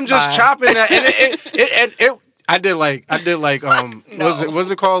hear him just Bye. chopping that, and it. I did like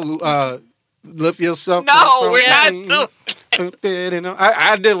what's it called? Lift yourself. No, up we're from- not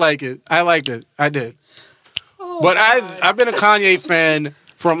I did like it. I liked it. I did. But I've been a Kanye fan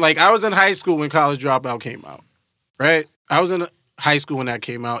from like I was in high school when College Dropout came out, right? I was in high school when that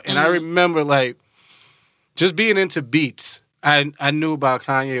came out, and I remember like just being into beats. I knew about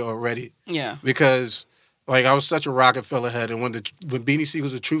Kanye already. Yeah. Because like I was such a Rockefeller head, and when Beanie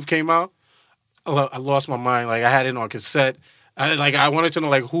Siegels The Truth came out, I lost my mind. Like I had it on cassette. I wanted to know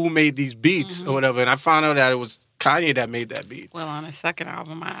like who made these beats or whatever, and I found out that it was Kanye that made that beat. Well, on his second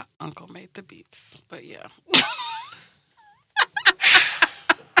album, my uncle made the beats, but yeah.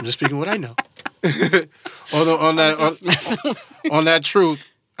 I'm just speaking what I know. on that truth,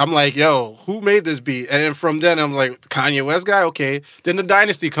 I'm like, yo, who made this beat? And then from then, I'm like, Kanye West guy, okay. Then the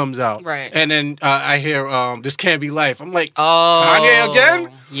Dynasty comes out, Right. And then I hear This Can't Be Life. I'm like, Oh, Kanye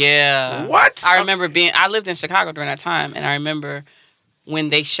again? Yeah. What? I remember I lived in Chicago during that time, and I remember when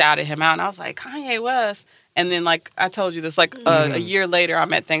they shouted him out, and I was like, Kanye West. And then, like, I told you this, like, a year later,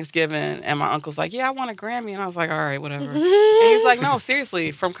 I'm at Thanksgiving, and my uncle's like, yeah, I want a Grammy. And I was like, all right, whatever. And he's like, no,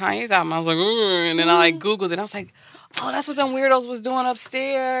 seriously, from Kanye's album. I was like, and then I, like, Googled it. And I was like, oh, that's what them weirdos was doing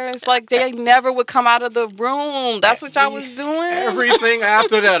upstairs. Like, they never would come out of the room. That's what y'all was doing? Everything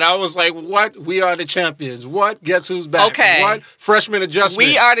after that, I was like, what? We Are the Champions. What? Guess Who's Back? Okay. What? Freshman Adjustment.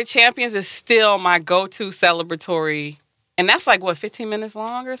 We Are the Champions is still my go-to celebratory. And that's like, what, 15 minutes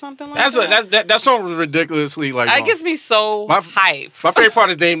long or something like that? That song was ridiculously like. That gets me so hype. My favorite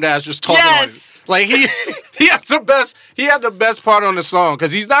part is Dame Dash just talking on it. Like he had the best part on the song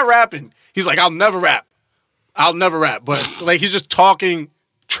because he's not rapping. He's like, I'll never rap, but like he's just talking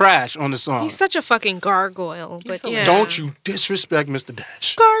trash on the song. He's such a fucking gargoyle, but yeah. Don't you disrespect Mr.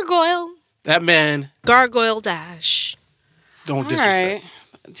 Dash. Gargoyle. That man. Gargoyle Dash. Don't disrespect. Right.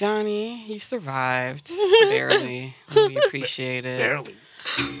 Johnny, you survived. Barely. We appreciate it. Barely.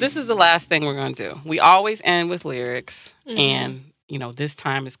 This is the last thing we're going to do. We always end with lyrics. And, you know, this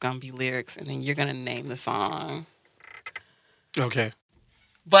time it's going to be lyrics. And then you're going to name the song. Okay.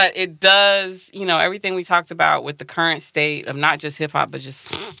 But it does, you know, everything we talked about with the current state of not just hip hop, but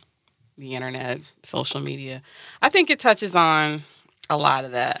just the internet, social media. I think it touches on a lot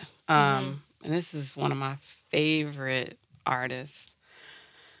of that. And this is one of my favorite artists.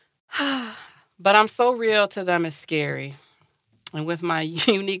 But I'm so real to them, it's scary. And with my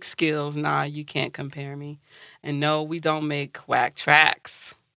unique skills, nah, you can't compare me. And no, we don't make whack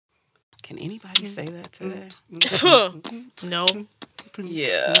tracks. Can anybody say that today? No.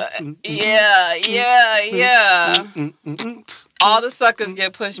 Yeah. All the suckers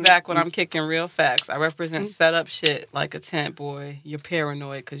get pushed back when I'm kicking real facts. I represent set up shit like a tent boy. You're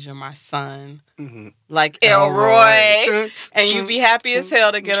paranoid because you're my son. Like Elroy. And you be happy as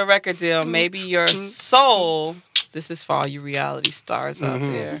hell to get a record deal. Maybe your soul, this is for all you reality stars out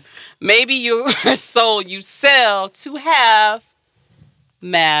there. Maybe your soul you sell to have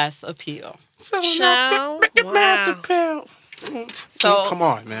mass appeal. Mass appeal. So come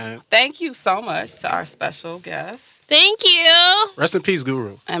on, man. Thank you so much to our special guest. Thank you. Rest in peace,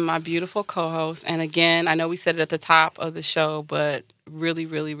 Guru. And my beautiful co-host. And again, I know we said it at the top of the show, but really,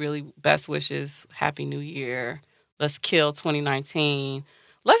 really, really best wishes. Happy New Year. Let's kill 2019.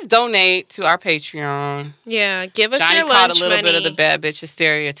 Let's donate to our Patreon. Yeah, give us Johnny your lunch caught a little money. bit of the bad bitch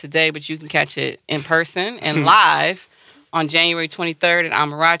hysteria today, but you can catch it in person and live on January 23rd at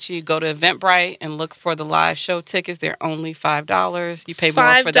Amarachi. Go to Eventbrite and look for the live show tickets. They're only $5. You pay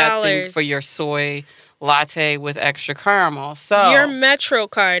more for that thing for your soy latte with extra caramel. So your Metro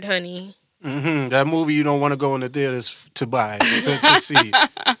card, honey. That movie you don't want to go in the theaters to buy, to see.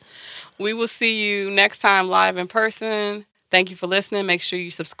 We will see you next time live in person. Thank you for listening. Make sure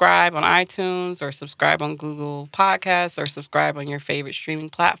you subscribe on iTunes or subscribe on Google Podcasts or subscribe on your favorite streaming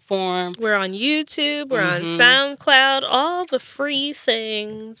platform. We're on YouTube. We're on SoundCloud. All the free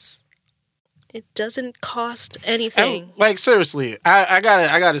things. It doesn't cost anything. Like seriously, I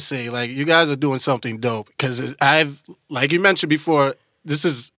gotta say, like you guys are doing something dope because I've, like you mentioned before, this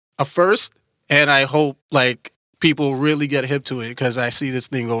is a first, and I hope like people really get hip to it because I see this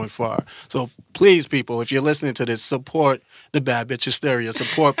thing going far. So please, people, if you're listening to this, support the Bad Bitch Hysteria.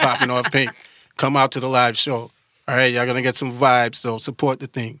 Support Popping Off Pink. Come out to the live show. All right, y'all gonna get some vibes. So support the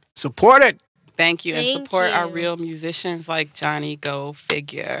thing. Support it. Thank you. And support our real musicians like Johnny Go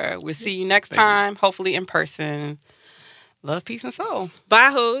Figure. We'll see you next time, hopefully in person. Love, peace, and soul. Bye,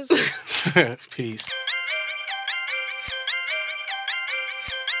 hoes. Peace.